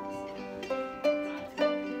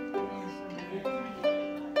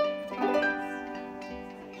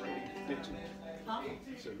 Freddie? Dixie. Huh? I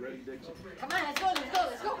said, ready, Dixie? Come on, let's go, let's go,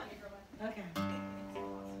 let's go. Okay.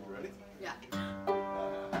 You ready? Yeah.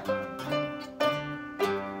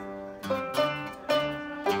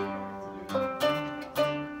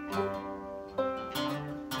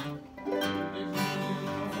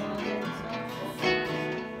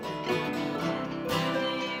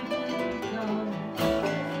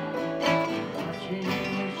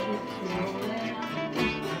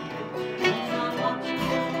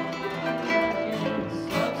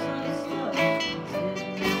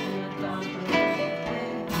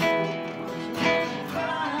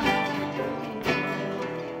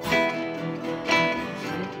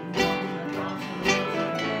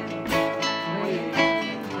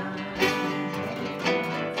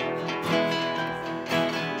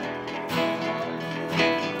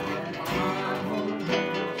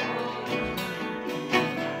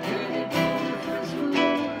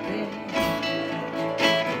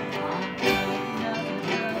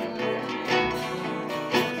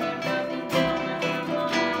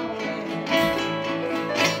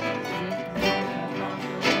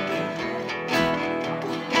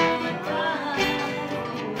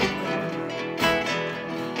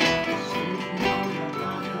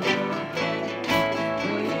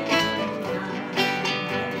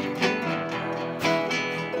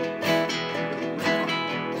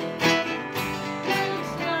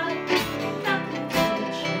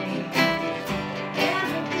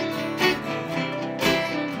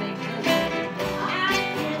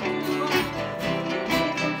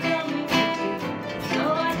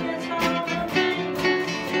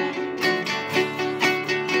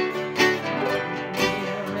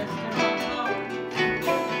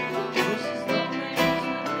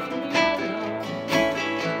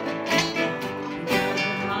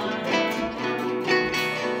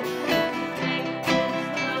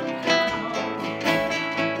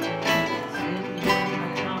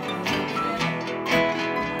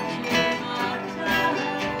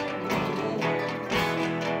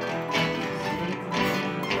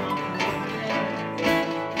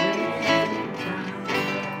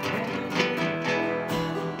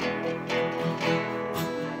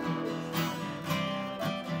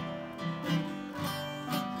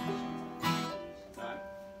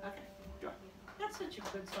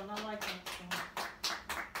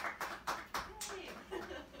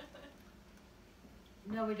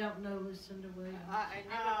 No, we don't know Lucinda Williams. I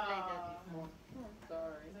never played that before.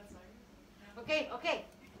 Sorry. Okay, okay.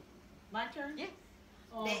 My turn? Yes.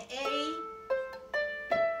 Oh. The A.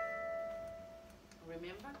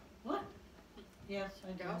 Remember? What? Yes,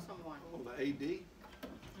 I do. There was someone. Oh, the AD?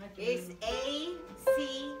 I do. It's A,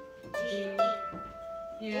 C, G, E.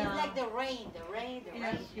 Yeah. It's like the rain, the rain, the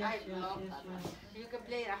Yes, rain. yes, I yes, love yes, that yes. one. You can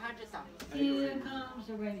play it 100 times. Here comes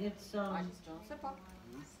the rain. It's I just don't support.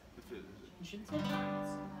 If it, you shouldn't say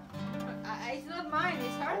that. It's not mine,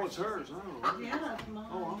 it's hers. oh, it's hers. Oh, Yeah, it's mine.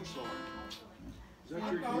 oh, I'm sorry. Is that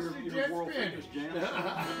I your, thought your, she your just world famous finished. jam?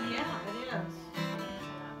 Yeah, it is.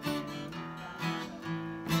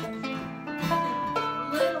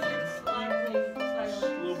 A little bit slightly, A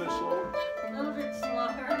little bit slower. a little bit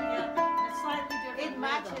slower, yeah. It's slightly different. It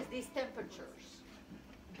matches rhythm. these temperatures.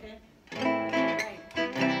 Okay. Right.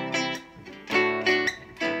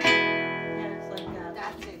 Yeah, it's like that.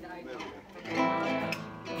 That's it, I There know. we go.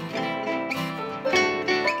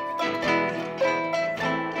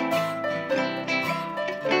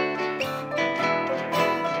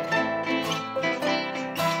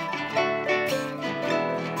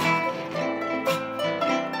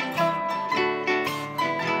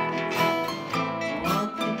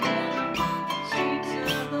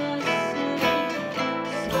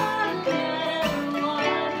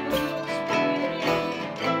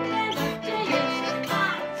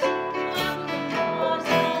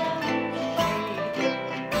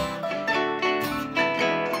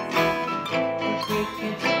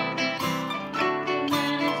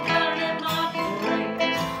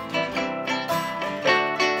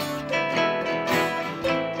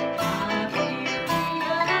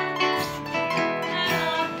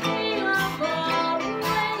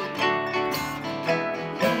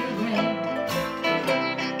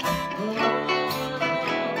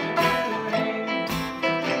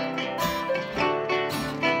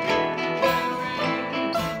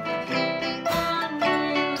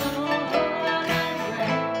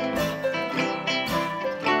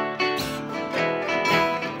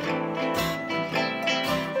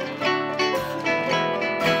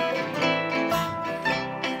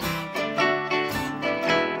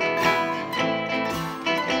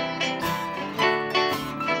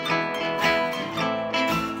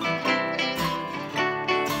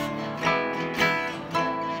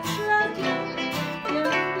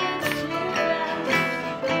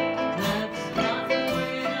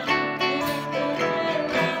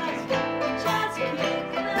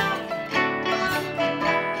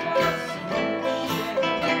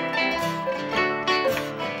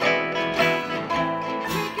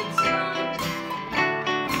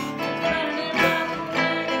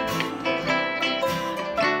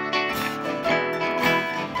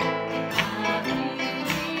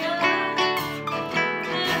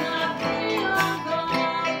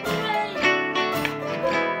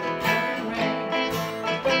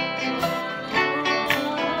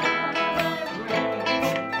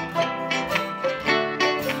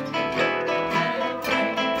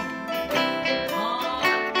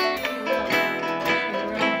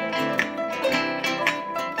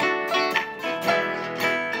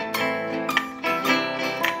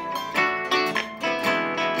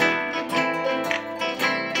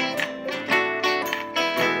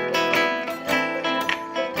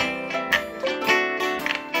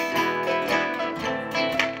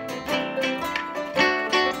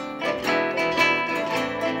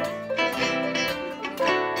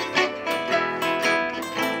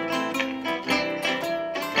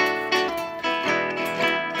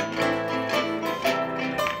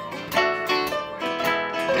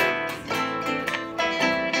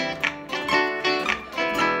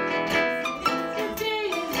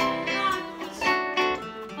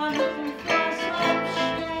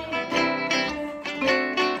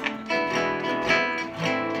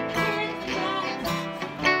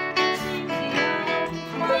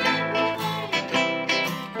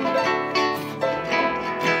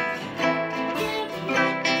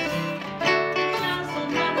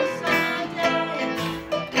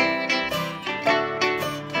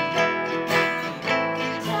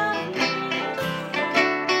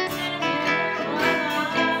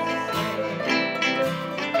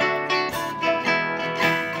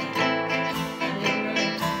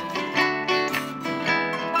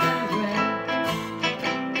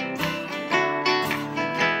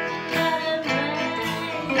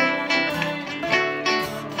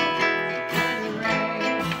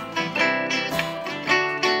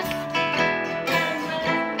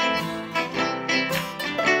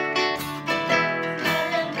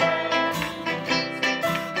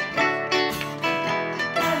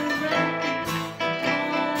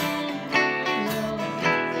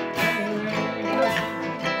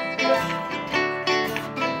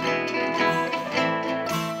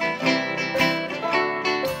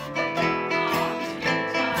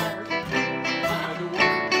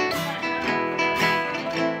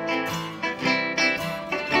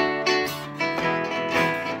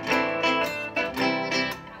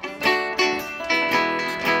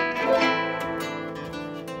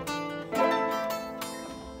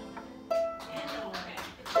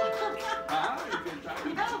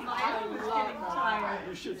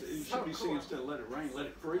 should be singing instead of Let It Rain, Let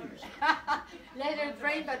It Freeze. Let it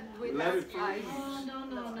rain, but with Let it ice. Oh, no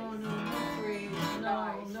freeze.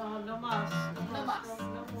 No mas. No mas.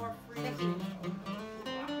 No more freezing.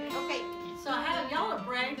 Okay. So how y'all are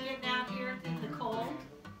brave getting out here in the cold?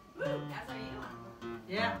 Woo, as are you.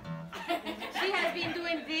 Yeah. She has been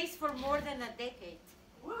doing this for more than a decade.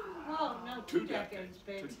 Woo. Well, no, 2 decades,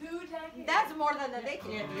 baby. 2 decades. That's more than a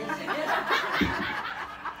decade. Yeah, yes, it is.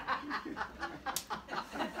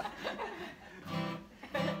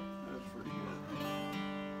 That's pretty good.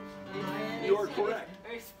 Yeah, You are correct.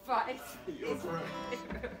 It's fine. You're correct.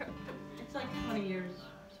 It's like 20 years.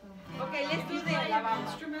 So. Okay, let's If do you the play your Alabama.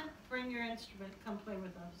 instrument, bring your instrument. Come play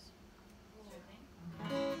with us.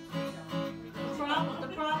 The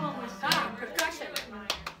problem with Percussion.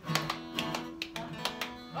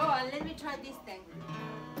 Oh, and let me try this thing.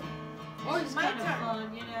 Oh, it's my kind of turn.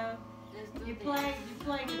 fun, you know. Let's do You this.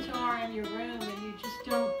 play guitar in your room and you just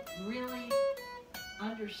don't really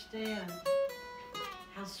understand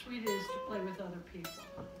how sweet it is to play with other people.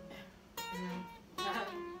 You know?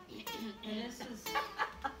 And this is,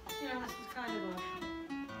 you know,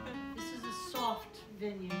 this is a soft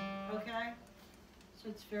venue, okay? So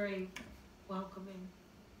it's very welcoming,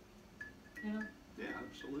 you know? Yeah,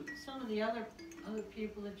 absolutely. Some of the other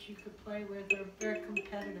people that you could play with are very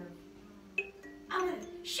competitive. I'm gonna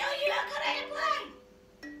show you how good I can play!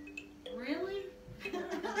 Really?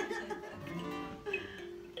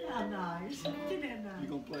 How nice. Isn't that nice? You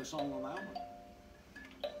gonna play a song on the album?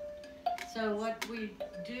 So what we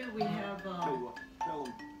do, we have, Tell you what, tell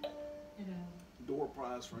them you know, door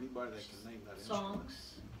prize for anybody that can name that instrument. songs,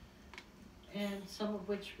 and some of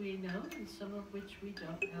which we know, and some of which we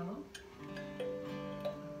don't know.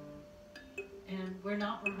 And we're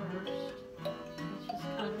not rehearsed. It's just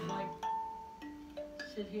kind of like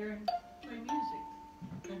sit here and play music.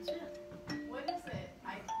 That's it. What is it?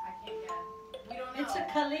 I can't get. We don't know. It's a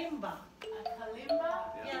kalimba. A kalimba?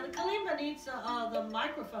 Yeah, the kalimba needs the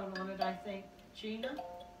microphone on it, I think. Gina?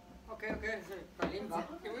 Okay. Kalimba.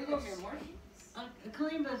 Here we go, mi amor. A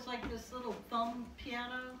kalimba is like this little thumb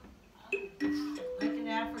piano. It's like an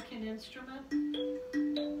African instrument.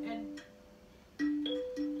 And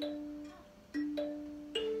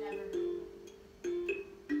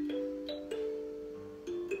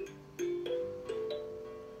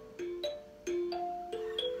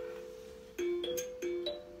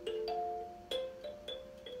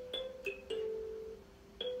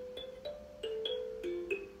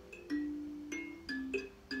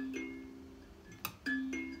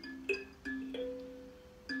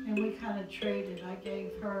Never. we kind of traded. I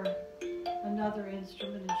gave her another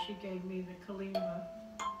instrument and she gave me the kalimba.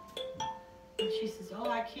 And she says, oh,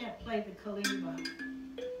 I can't play the kalimba.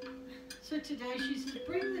 So today she says,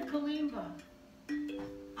 bring the kalimba.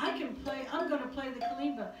 I can play, I'm going to play the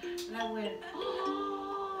kalimba. And I went,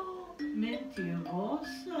 oh,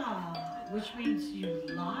 mentirosa, which means you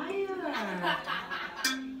liar.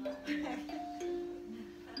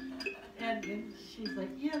 And she's like,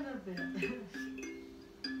 yeah, a little bit.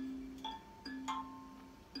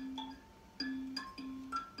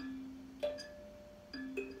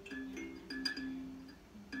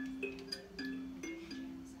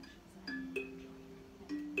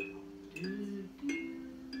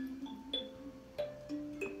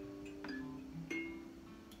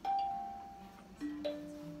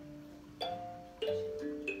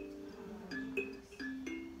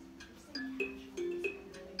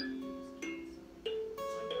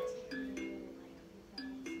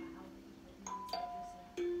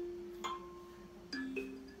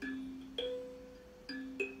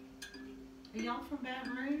 Are y'all from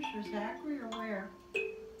Baton Rouge or Zachary or where?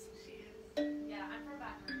 Yeah, I'm from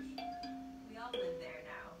Baton Rouge. We all live there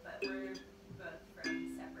now, but we're both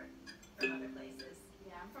from other places.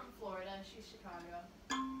 Yeah, I'm from Florida. She's Chicago.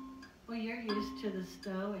 Well, you're used to the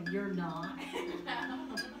snow and you're not.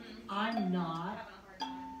 I'm not. Having a hard time.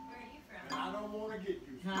 Where are you from? And I don't want to get you.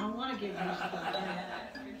 I don't want to get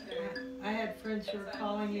used to it. I had friends who were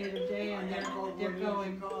calling you today and they're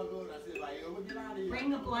going,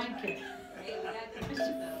 bring a blanket. Hey, we got I good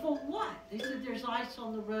said, news, for what? They said, there's ice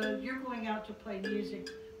on the road. You're going out to play music.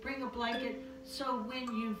 Bring a blanket so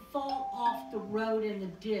when you fall off the road in the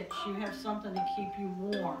ditch, you have something to keep you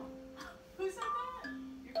warm. Who said that?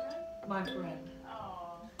 Your friend? My friend.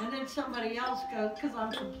 Oh. And then somebody else goes, because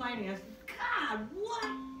I'm complaining, I said, God, what?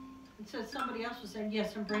 And so somebody else was saying,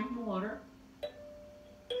 yes, and bring water.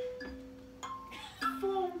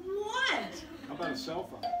 For what? How about a cell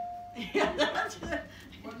phone? Yeah, that's it.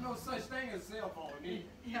 There's no such thing as cell phone either.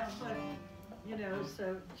 Yeah, but, you know,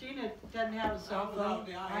 so Gina doesn't have a cell I was out phone.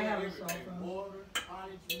 there, I have a cell everything. phone. Water,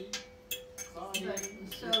 pottage meat.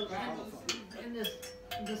 So, and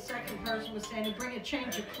the second person was saying to bring a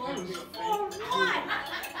change of clothes. For what?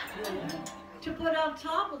 To put on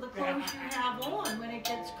top of the clothes you have on when it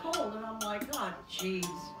gets cold. And I'm like, God, jeez.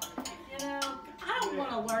 You know, I don't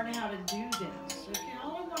want to learn how to do this. Okay,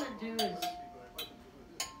 all I want to do is,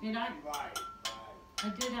 I mean, I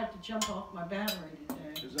did have to jump off my battery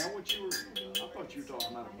today. Is that what you were, I thought you were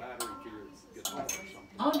talking about a battery for your guitar or something.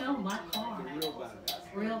 Oh no, my car. The real battery.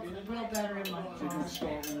 Real battery in my Is it gonna car.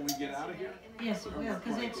 start when we get out of here? Yes, it will,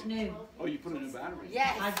 because it's new. Oh, you put a new battery in?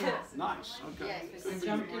 Yes. I did. Nice, okay. Yes. I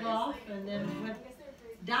jumped it off and then went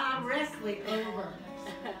directly over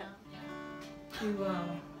to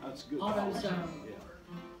That's good policy. AutoZone.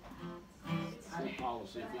 Yeah. Good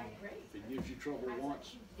policy. If it gives you trouble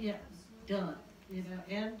once. Yeah, done. You know,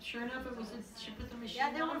 and sure enough, it was. She put the machine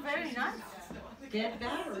Yeah, they on. were very She nice. says, dead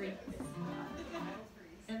battery.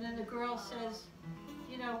 And then the girl says,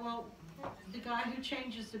 you know, well, the guy who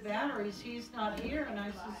changes the batteries, he's not here. And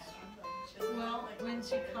I says, well,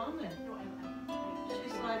 when's he coming?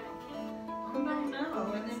 She's like, I don't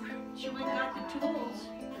know. And then she went and got the tools.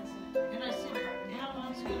 And I said, how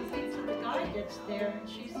long's it going to be till the guy gets there? And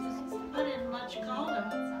she says, I didn't much call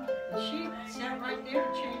him. And she sat right there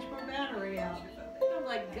to change my battery out. I'm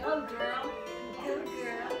like, go girl, go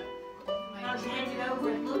girl. And I was hanging over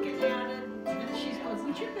and looking at it. And she's going,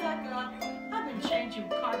 would you back up? I've been changing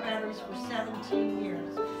car batteries for 17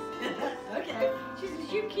 years. Okay. She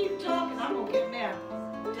says, you keep talking, I'm going to get mad.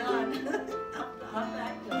 Done. I'm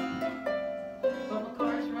backed up. But my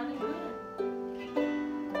car's running good.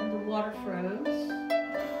 And the water froze.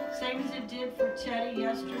 Same as it did for Teddy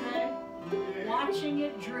yesterday. Watching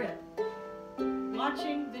it drip.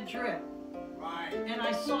 Watching the drip. And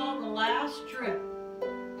I saw the last drip.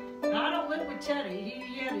 And I don't live with Teddy.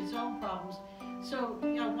 He had his own problems. So,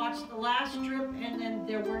 you know, watched the last drip, and then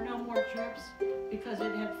there were no more drips because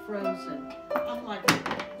it had frozen. I'm like,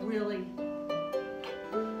 really?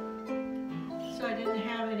 So I didn't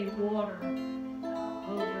have any water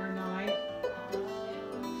overnight.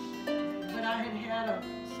 But I had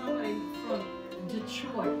somebody from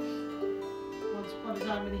Detroit once upon a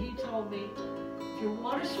time, and he told me, if your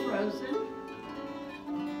water's frozen,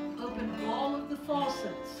 open all of the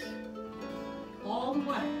faucets, all the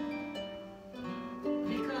way.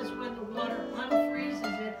 Because when the water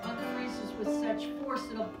unfreezes, it unfreezes with such force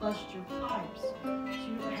it'll bust your pipes. So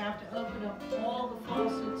you have to open up all the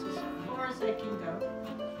faucets as far as they can go.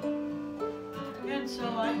 And so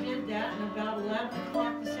I did that, and about 11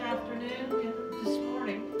 o'clock this afternoon, this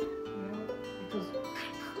morning, you know, because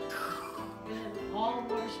and all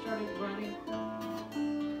the water started running.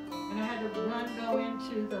 And I had to go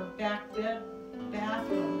into the back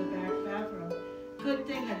bathroom. Good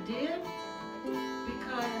thing I did,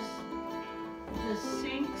 because the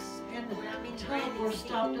sinks and the tub were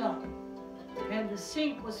stopped up. And the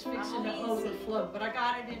sink was fixing to overflow, but I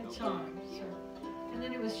got it in time. So. And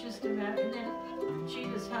then it was just a matter, and then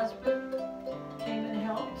Gina's husband came and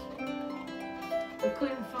helped. We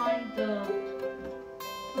couldn't find the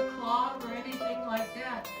clog or anything like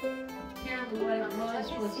that. Apparently what it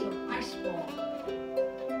was an ice ball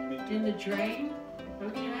in the drain,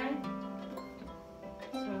 okay?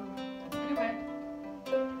 So, anyway,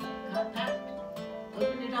 got that,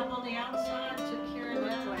 opened it up on the outside, took care of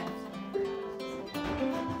that.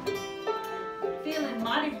 Feeling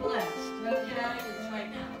mighty blessed, okay? It's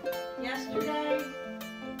like, yesterday,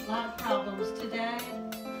 a lot of problems. Today,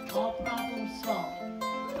 all problems solved.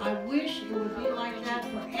 I wish it would be like that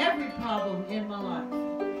for every problem in my life.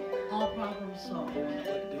 All problems solved.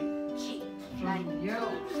 From your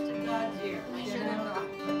lips to God's ear.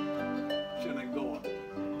 Shouldn't go up.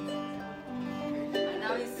 And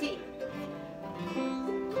now you see.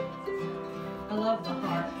 I love the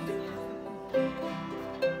harp.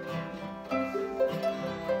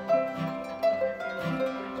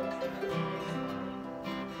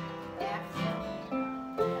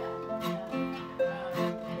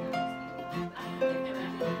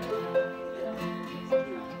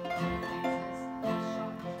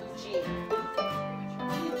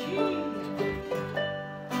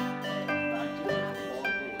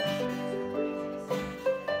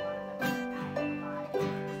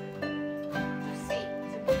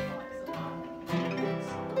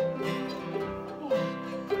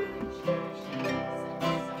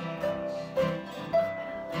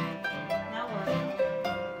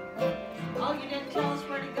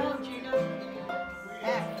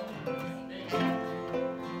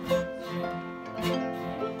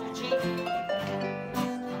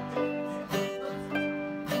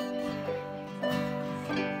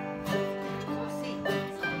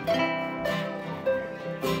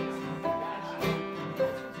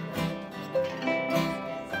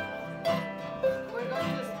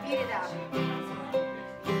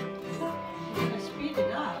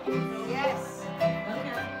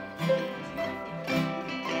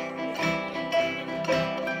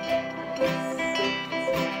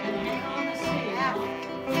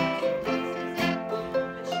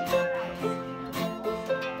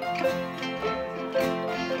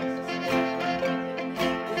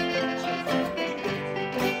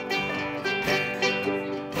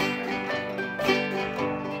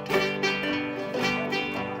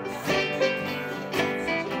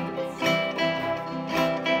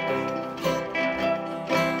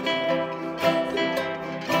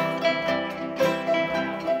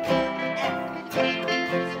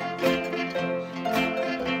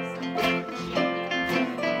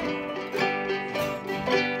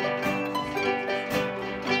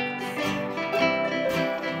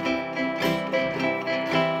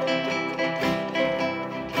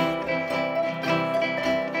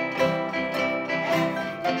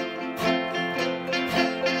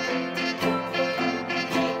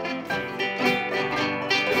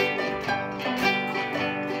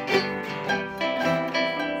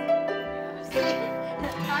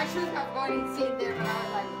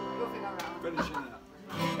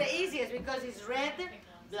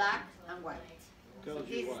 black, and white. So Tells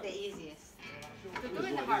this you is what? the easiest. To do Is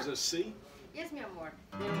in the what, harp. is a C? Yes, mi amor.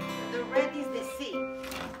 The red is the C.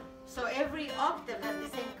 So every octave has the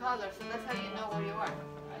same color, so that's how you know where you are.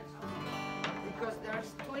 Because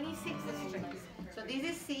there's 26 strings. So this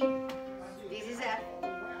is C, this is F,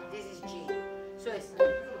 this is G. So it's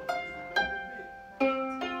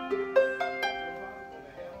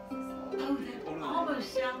Oh, that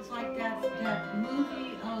almost sounds like that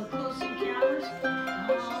movie, Close Encounters.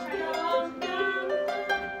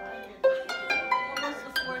 what's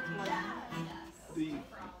the fourth one? The,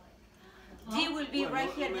 G will be right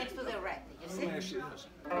here next to the red. You let see? me ask you this.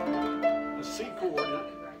 A C chord,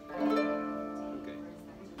 okay.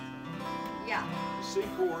 Yeah. The C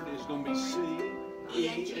chord is going to be C,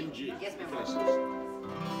 E, and G. Yes, ma'am. Okay, so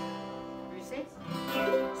You see?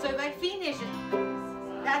 So if I finish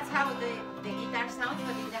it, that's how the guitar sounds,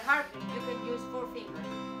 but in the harp you can use 4 fingers.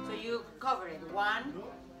 So you cover it. 1,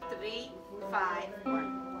 3, 5,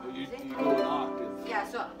 1. you See? go an octave. Yeah,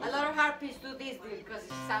 so a lot of harpists do this because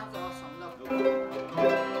it sounds awesome. Look. Okay,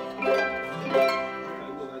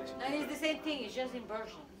 well, that's, And it's the same thing, it's just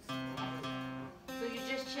inversions. So you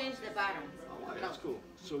just change the bottom. that's cool.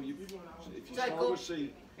 So you, if you So I start go- with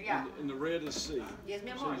C, Yeah. and the red is C, Yes,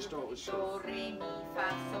 mi so amor. you start with C. Do, re, mi,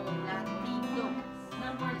 fa, sol, la, mi, do.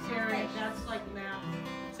 Number theory, that's like math.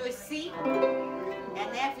 So it's C, and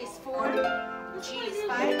F is 4, G is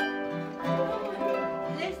 5.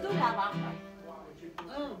 Let's do La Bamba.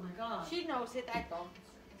 Oh my God. She knows it, I don't.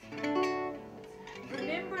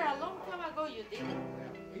 Remember a long time ago you did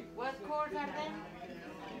it. What chords are they?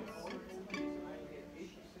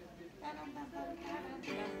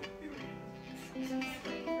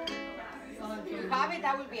 You have it,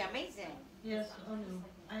 that would be amazing. Yes, I know.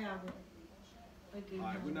 I have it. I do. All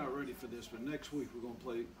right, we're not ready for this, but next week we're going to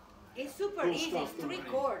play. It's super Cool easy, stuff, it's 3 don't they?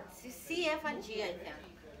 chords. It's C, F, and G, I think.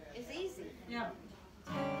 It's easy. Yeah.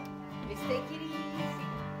 Let's take it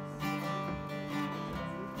easy.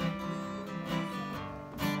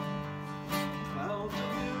 Clouds of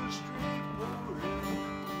mystery pouring,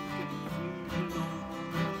 confusion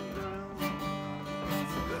on the ground.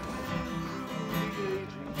 That man through the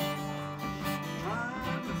ages,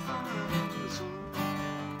 trying to find the sun.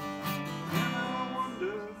 And I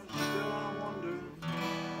wonder, still I wonder,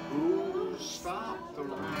 who'll stop the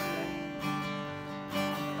rain.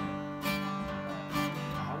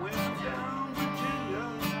 I went down Virginia,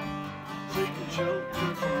 seeking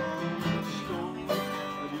shelter from the storm.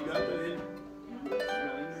 Have you got that in? You got in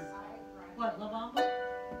there? What, La Bamba?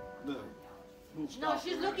 No. Who'll No, stop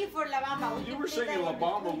she's the looking for La Bamba. rain? You were singing La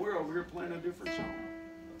Bamba, we're over here playing a different song.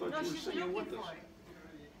 I thought No, you were she's singing with looking us. for it.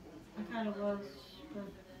 I kind of was, but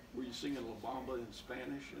Were you singing La Bamba in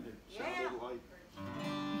Spanish and it Yeah. sounded like,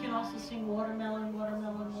 you can also sing watermelon,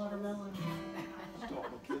 watermelon, watermelon. I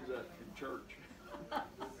taught my kids that in church.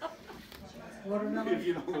 Watermelon. If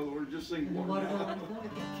you don't know the word, just sing watermelon.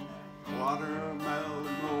 Watermelon.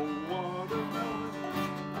 Watermelon, oh watermelon.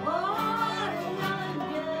 Watermelon,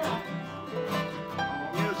 yeah.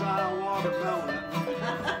 Long as I watermelon,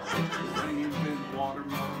 rain's been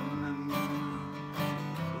watermelon and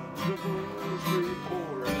the rosary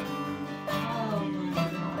pouring. Oh my God.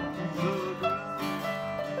 The ground,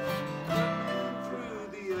 running through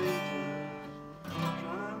the ages,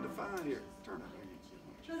 trying to find here. Turn it.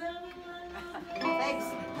 Thanks.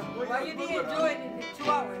 Why you didn't do it in 2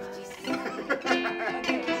 hours, Jesus? Okay.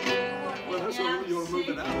 Well, that's what you want to move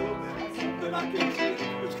it out a little bit. Then I can see it.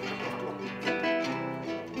 It's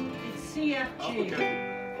It's CFG. oh,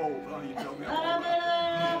 okay. Oh, you tell me.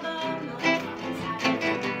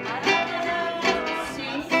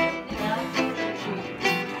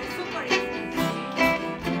 Super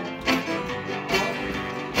easy.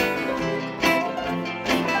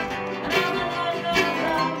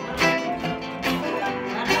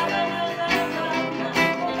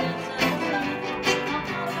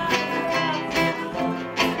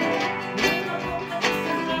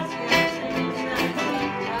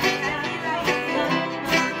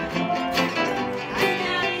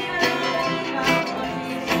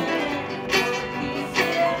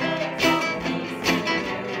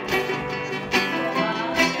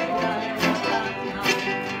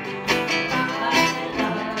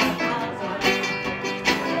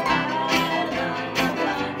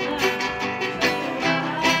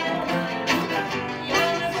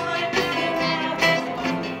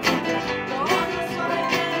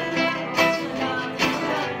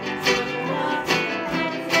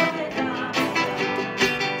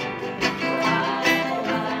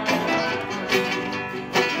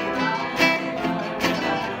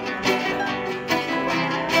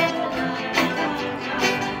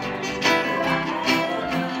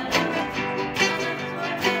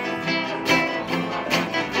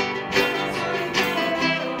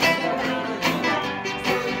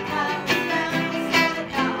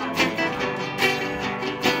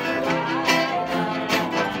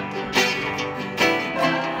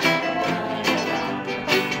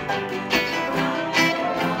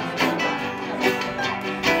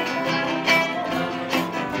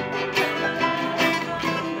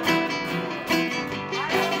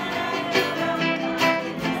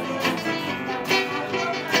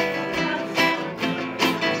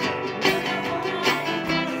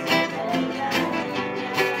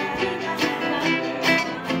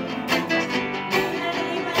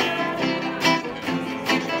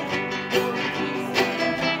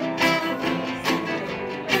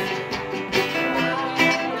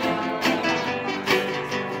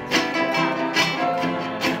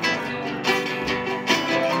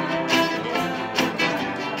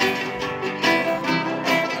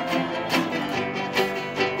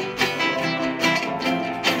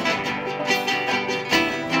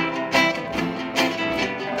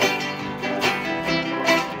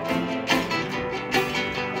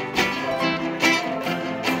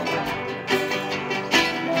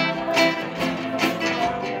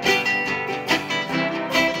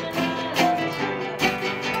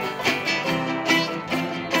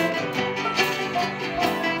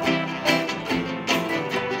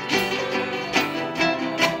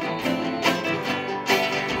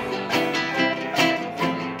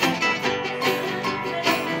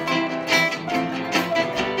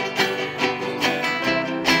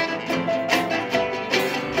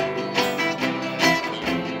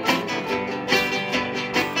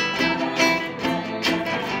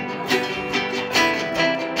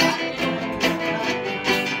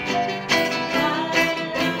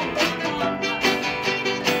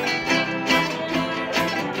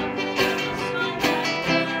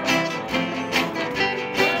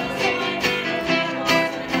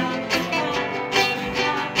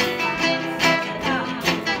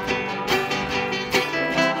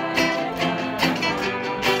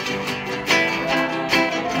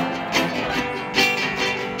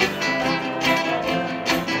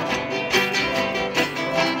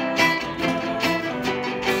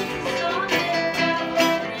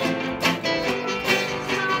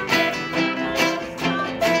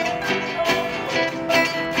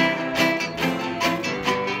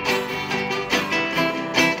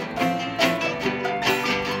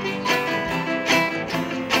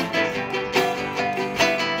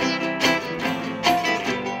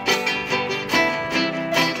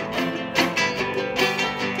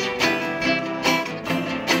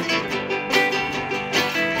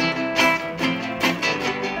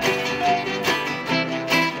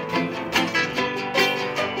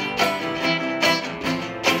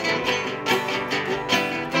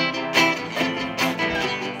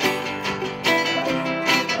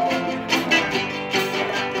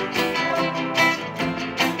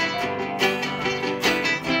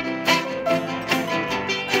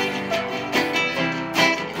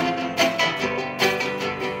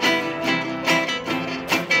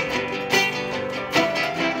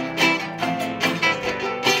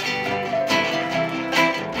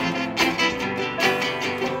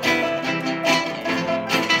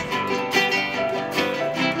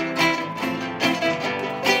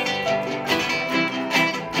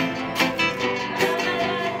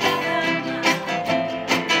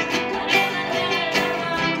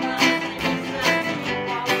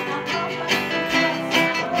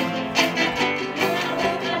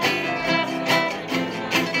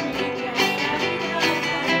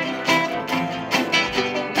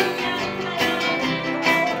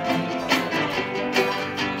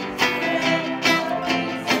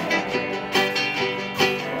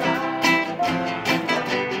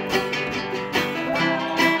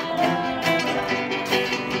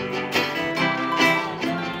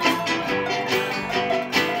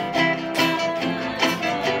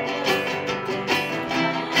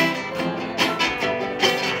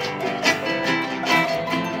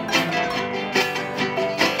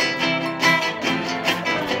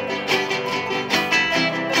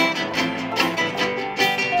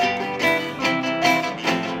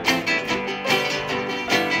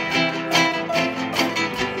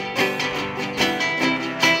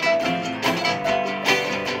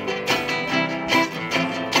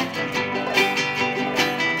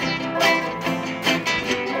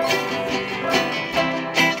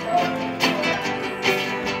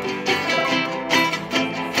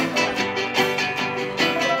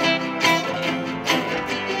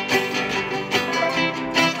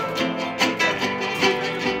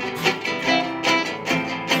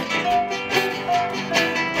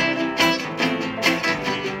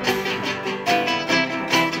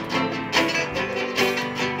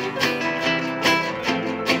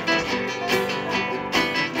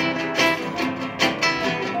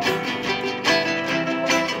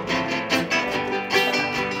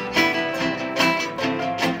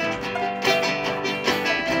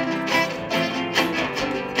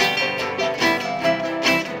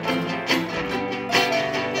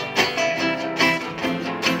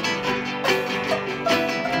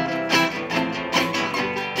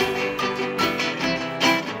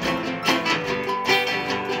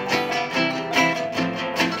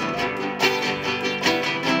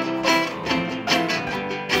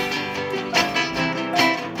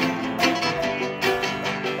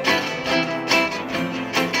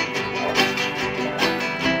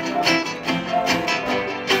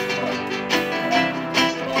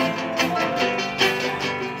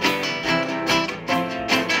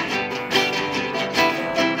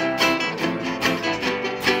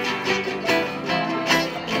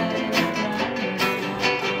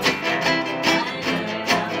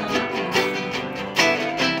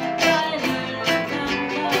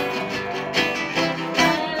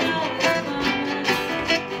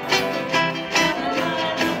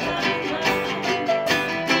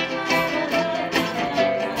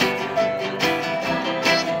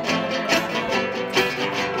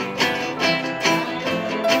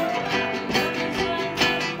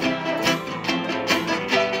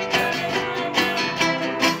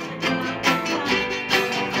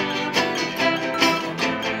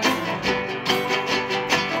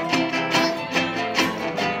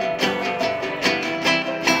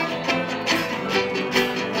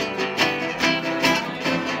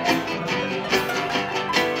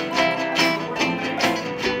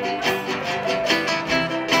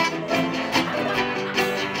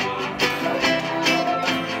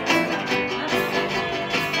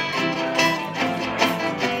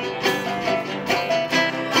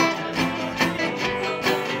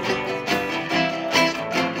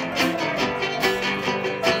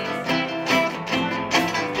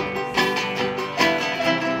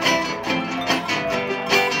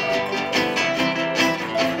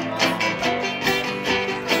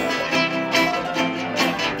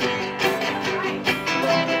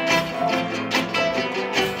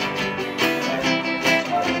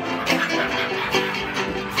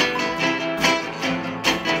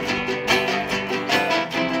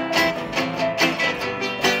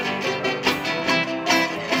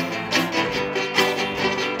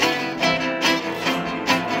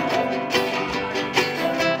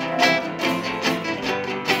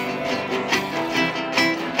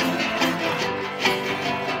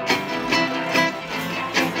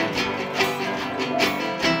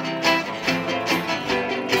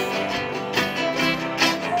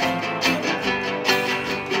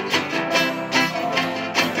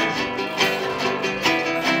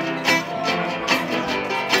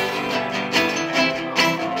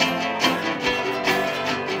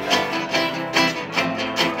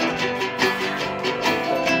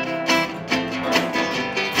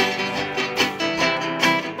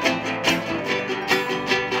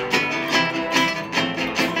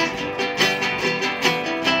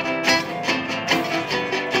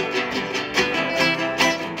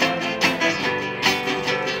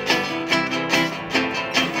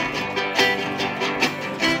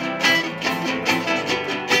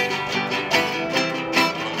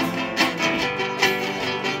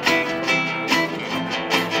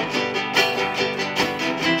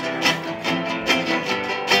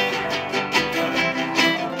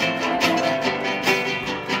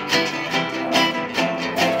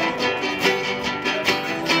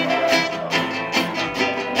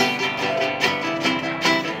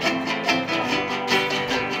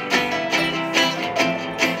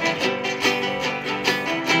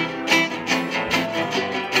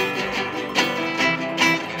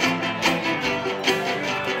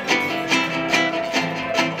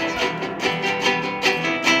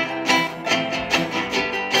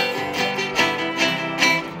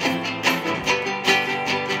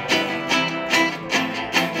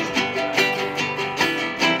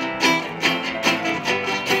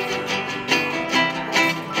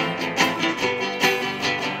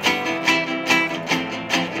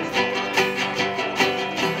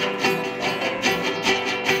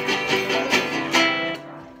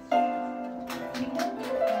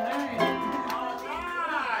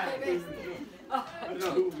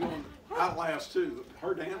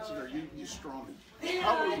 her dancing or you strumming? Yeah,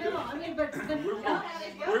 I know. I mean, but We were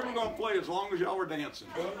gonna play as long as y'all were dancing.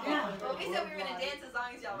 yeah. Well, we said we were gonna dance as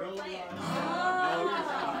long as y'all were playing.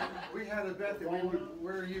 We had a bet that we would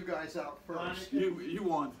wear you guys out first. You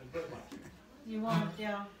won. You want,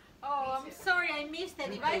 yeah. Oh, I'm sorry, I missed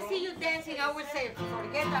it. If I see you dancing, I would say,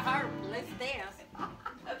 forget the harp, let's dance.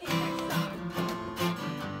 Okay, next song.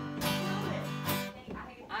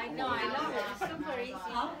 I know it. It's super easy.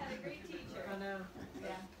 Huh? Had a great teacher. I know.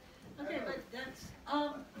 Yeah. Okay, but that's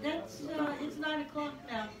it's 9 o'clock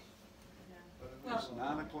now. It's Well,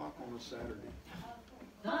 9 o'clock on a Saturday.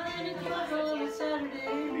 9 o'clock on a Saturday.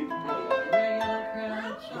 We need to play that. Regular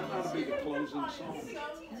crowd. That ought to be the closing song.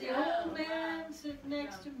 The old man sitting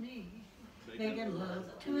next to me, making love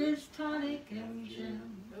to his tonic and gin.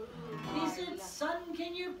 He said, son,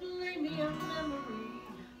 can you play me a memory?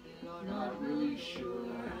 Not really sure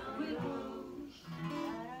how it goes,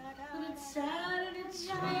 but it's sad and it's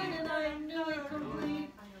sweet and I knew it complete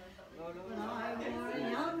when I wore a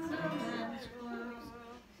younger man's clothes.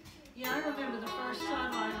 Yeah, I remember the first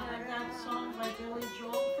time I heard that song by Billy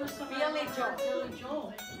Joel. First time I Billy heard Billy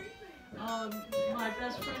Joel. My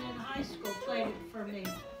best friend in high school played it for me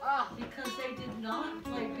because they did not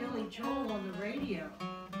play Billy Joel on the radio.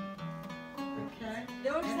 Okay?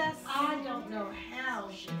 There was that I don't know how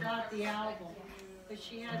she got the album, but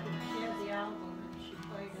she had the album and she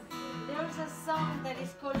played it. There's a song that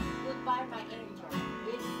is called Goodbye My Angel.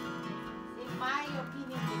 It's, in my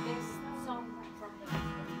opinion, the best song from him.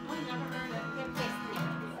 I never heard it. The best.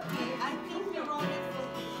 I think he wrote it for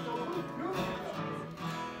his daughter.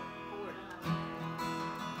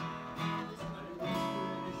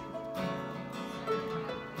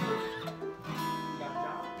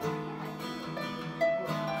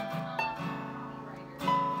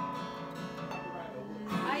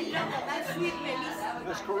 I love that. That's Sweet Melissa.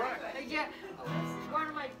 That's correct. Yeah, one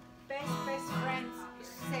of my best friends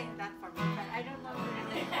sang that for me, but I don't know the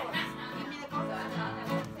chords. Give me the chords.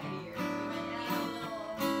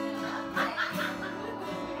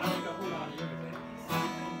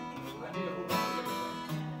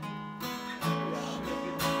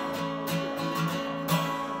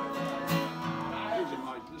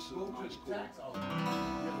 This is a nice chord.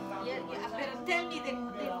 Yeah, but tell me the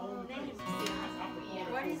name.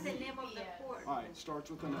 What is the name of the chord? All right, starts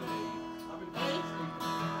with an A. A?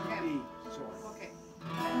 Okay. E, sorry. Okay.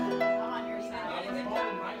 I'm on your side.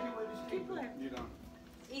 Keep playing. You don't.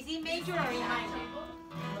 Is he major or E minor?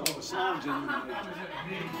 Well, the song's in the major.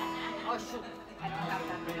 Oh, shoot. I don't have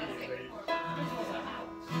that.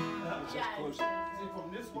 That's as close.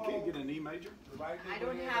 You can't get an E major. I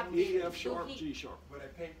don't have E, F sharp, so G sharp.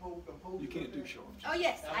 You can't do sharps. Oh,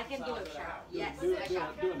 yes, I can do it sharp. Yes, Do I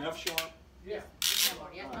can. an F sharp. Yes, no more.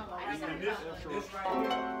 Yes, no more. I can. F sharp. This right here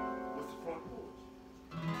was the front porch.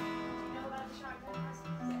 You know about the shotgun?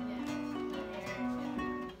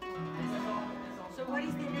 So what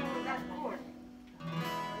is the name of that chord?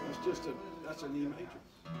 That's an E major.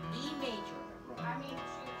 E major. I mean,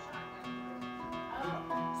 shoot shotgun.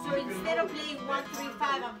 So instead of playing 1, 3,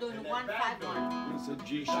 5, I'm doing 1, 5, 1. It's a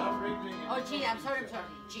G sharp. Oh, G. I'm sorry.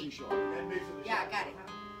 G G. sharp. Yeah, I got it.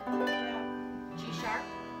 G sharp.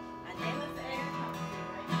 And then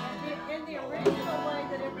In the original way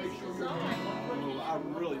that it was designed. Well, I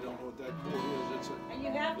really don't know what that chord is. It's a. And you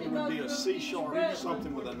have to It go would be a through C each sharp, room.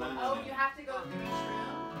 something with a 9. Oh, you have to go through each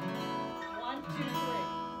room? 1, 2, 3.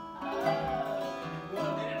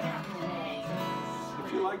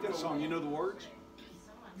 If you like that song, you know the words?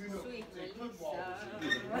 Sweet Melissa.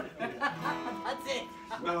 That's it.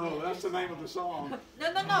 No, that's the name of the song.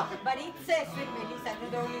 No. But it says Sweet Melissa. That's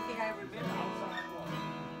the only thing I remember.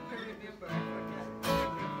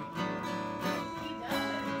 He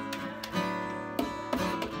does.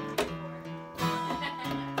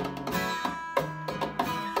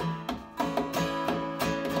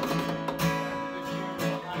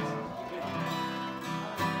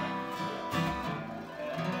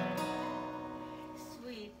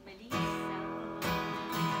 Sweet Melissa.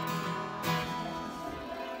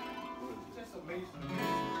 Just amazing.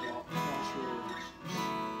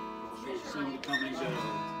 Seem to come and go.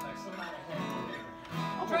 Like somebody had.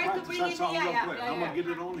 I'm Try gonna to practice bring that it- song yeah, real yeah, quick. yeah, I'm yeah. gonna get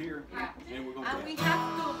it on here, Yeah. and we're And gonna we play.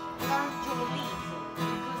 have to learn Jolie.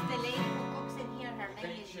 Because the lady who cooks in here, her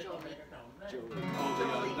name is Jolie.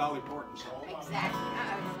 Oh, the Dolly Parton song. Exactly. I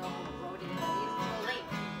don't know who wrote it, but it's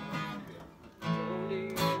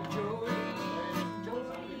Jolie.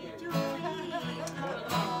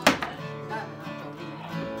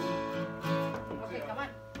 Okay, come on.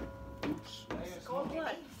 Oops. Score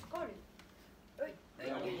what? Score it.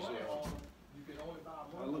 That is,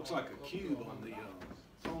 that looks like a cube on the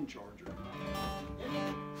phone charger.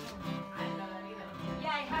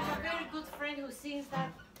 friend who sings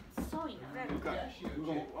that so incredible. Okay,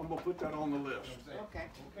 I'm gonna put that on the list. Okay.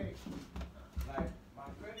 Okay. Like my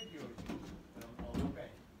credit union, on the bank,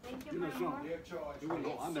 Thank You you know very much. something? they're charged You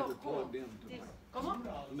know, I It's never so cool. plugged into This, my, come on.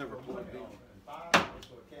 never plugged in. $5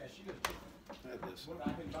 for a cashier. Had this. But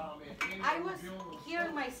I can buy them at any I was June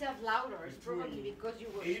hearing myself louder. It's probably because you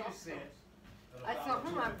were 80 soft. cents. I thought,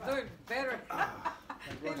 I'm doing better.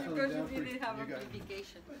 Brought some Because you down for didn't have you guys.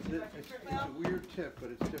 amplification. It's a weird tip, but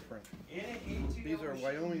it's different. These are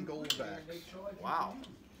Wyoming goldbacks. Wow.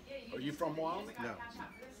 Yeah, Are you just- from just Wyoming? got No. cash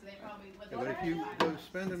out for this, so they probably would Yeah, but love if it. you go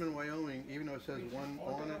spend them in Wyoming, even though it says one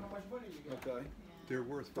on it, Okay. they're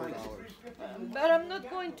worth $4. But I'm not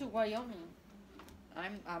going to Wyoming.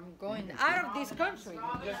 I'm going out of this country.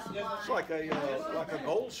 It's like a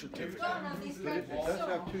gold certificate. But it does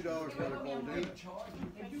have $2 worth of gold in it.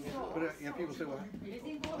 But you know, people say, well,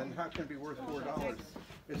 then how can it be worth $4?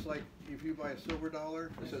 It's like if you buy a silver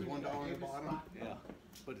dollar, it says $1 on the bottom. Yeah,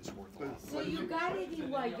 but it's worth a lot. So you got it in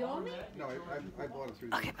Wyoming? No, I bought it through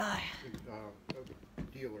Okay, bye. the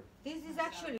dealer. This is actually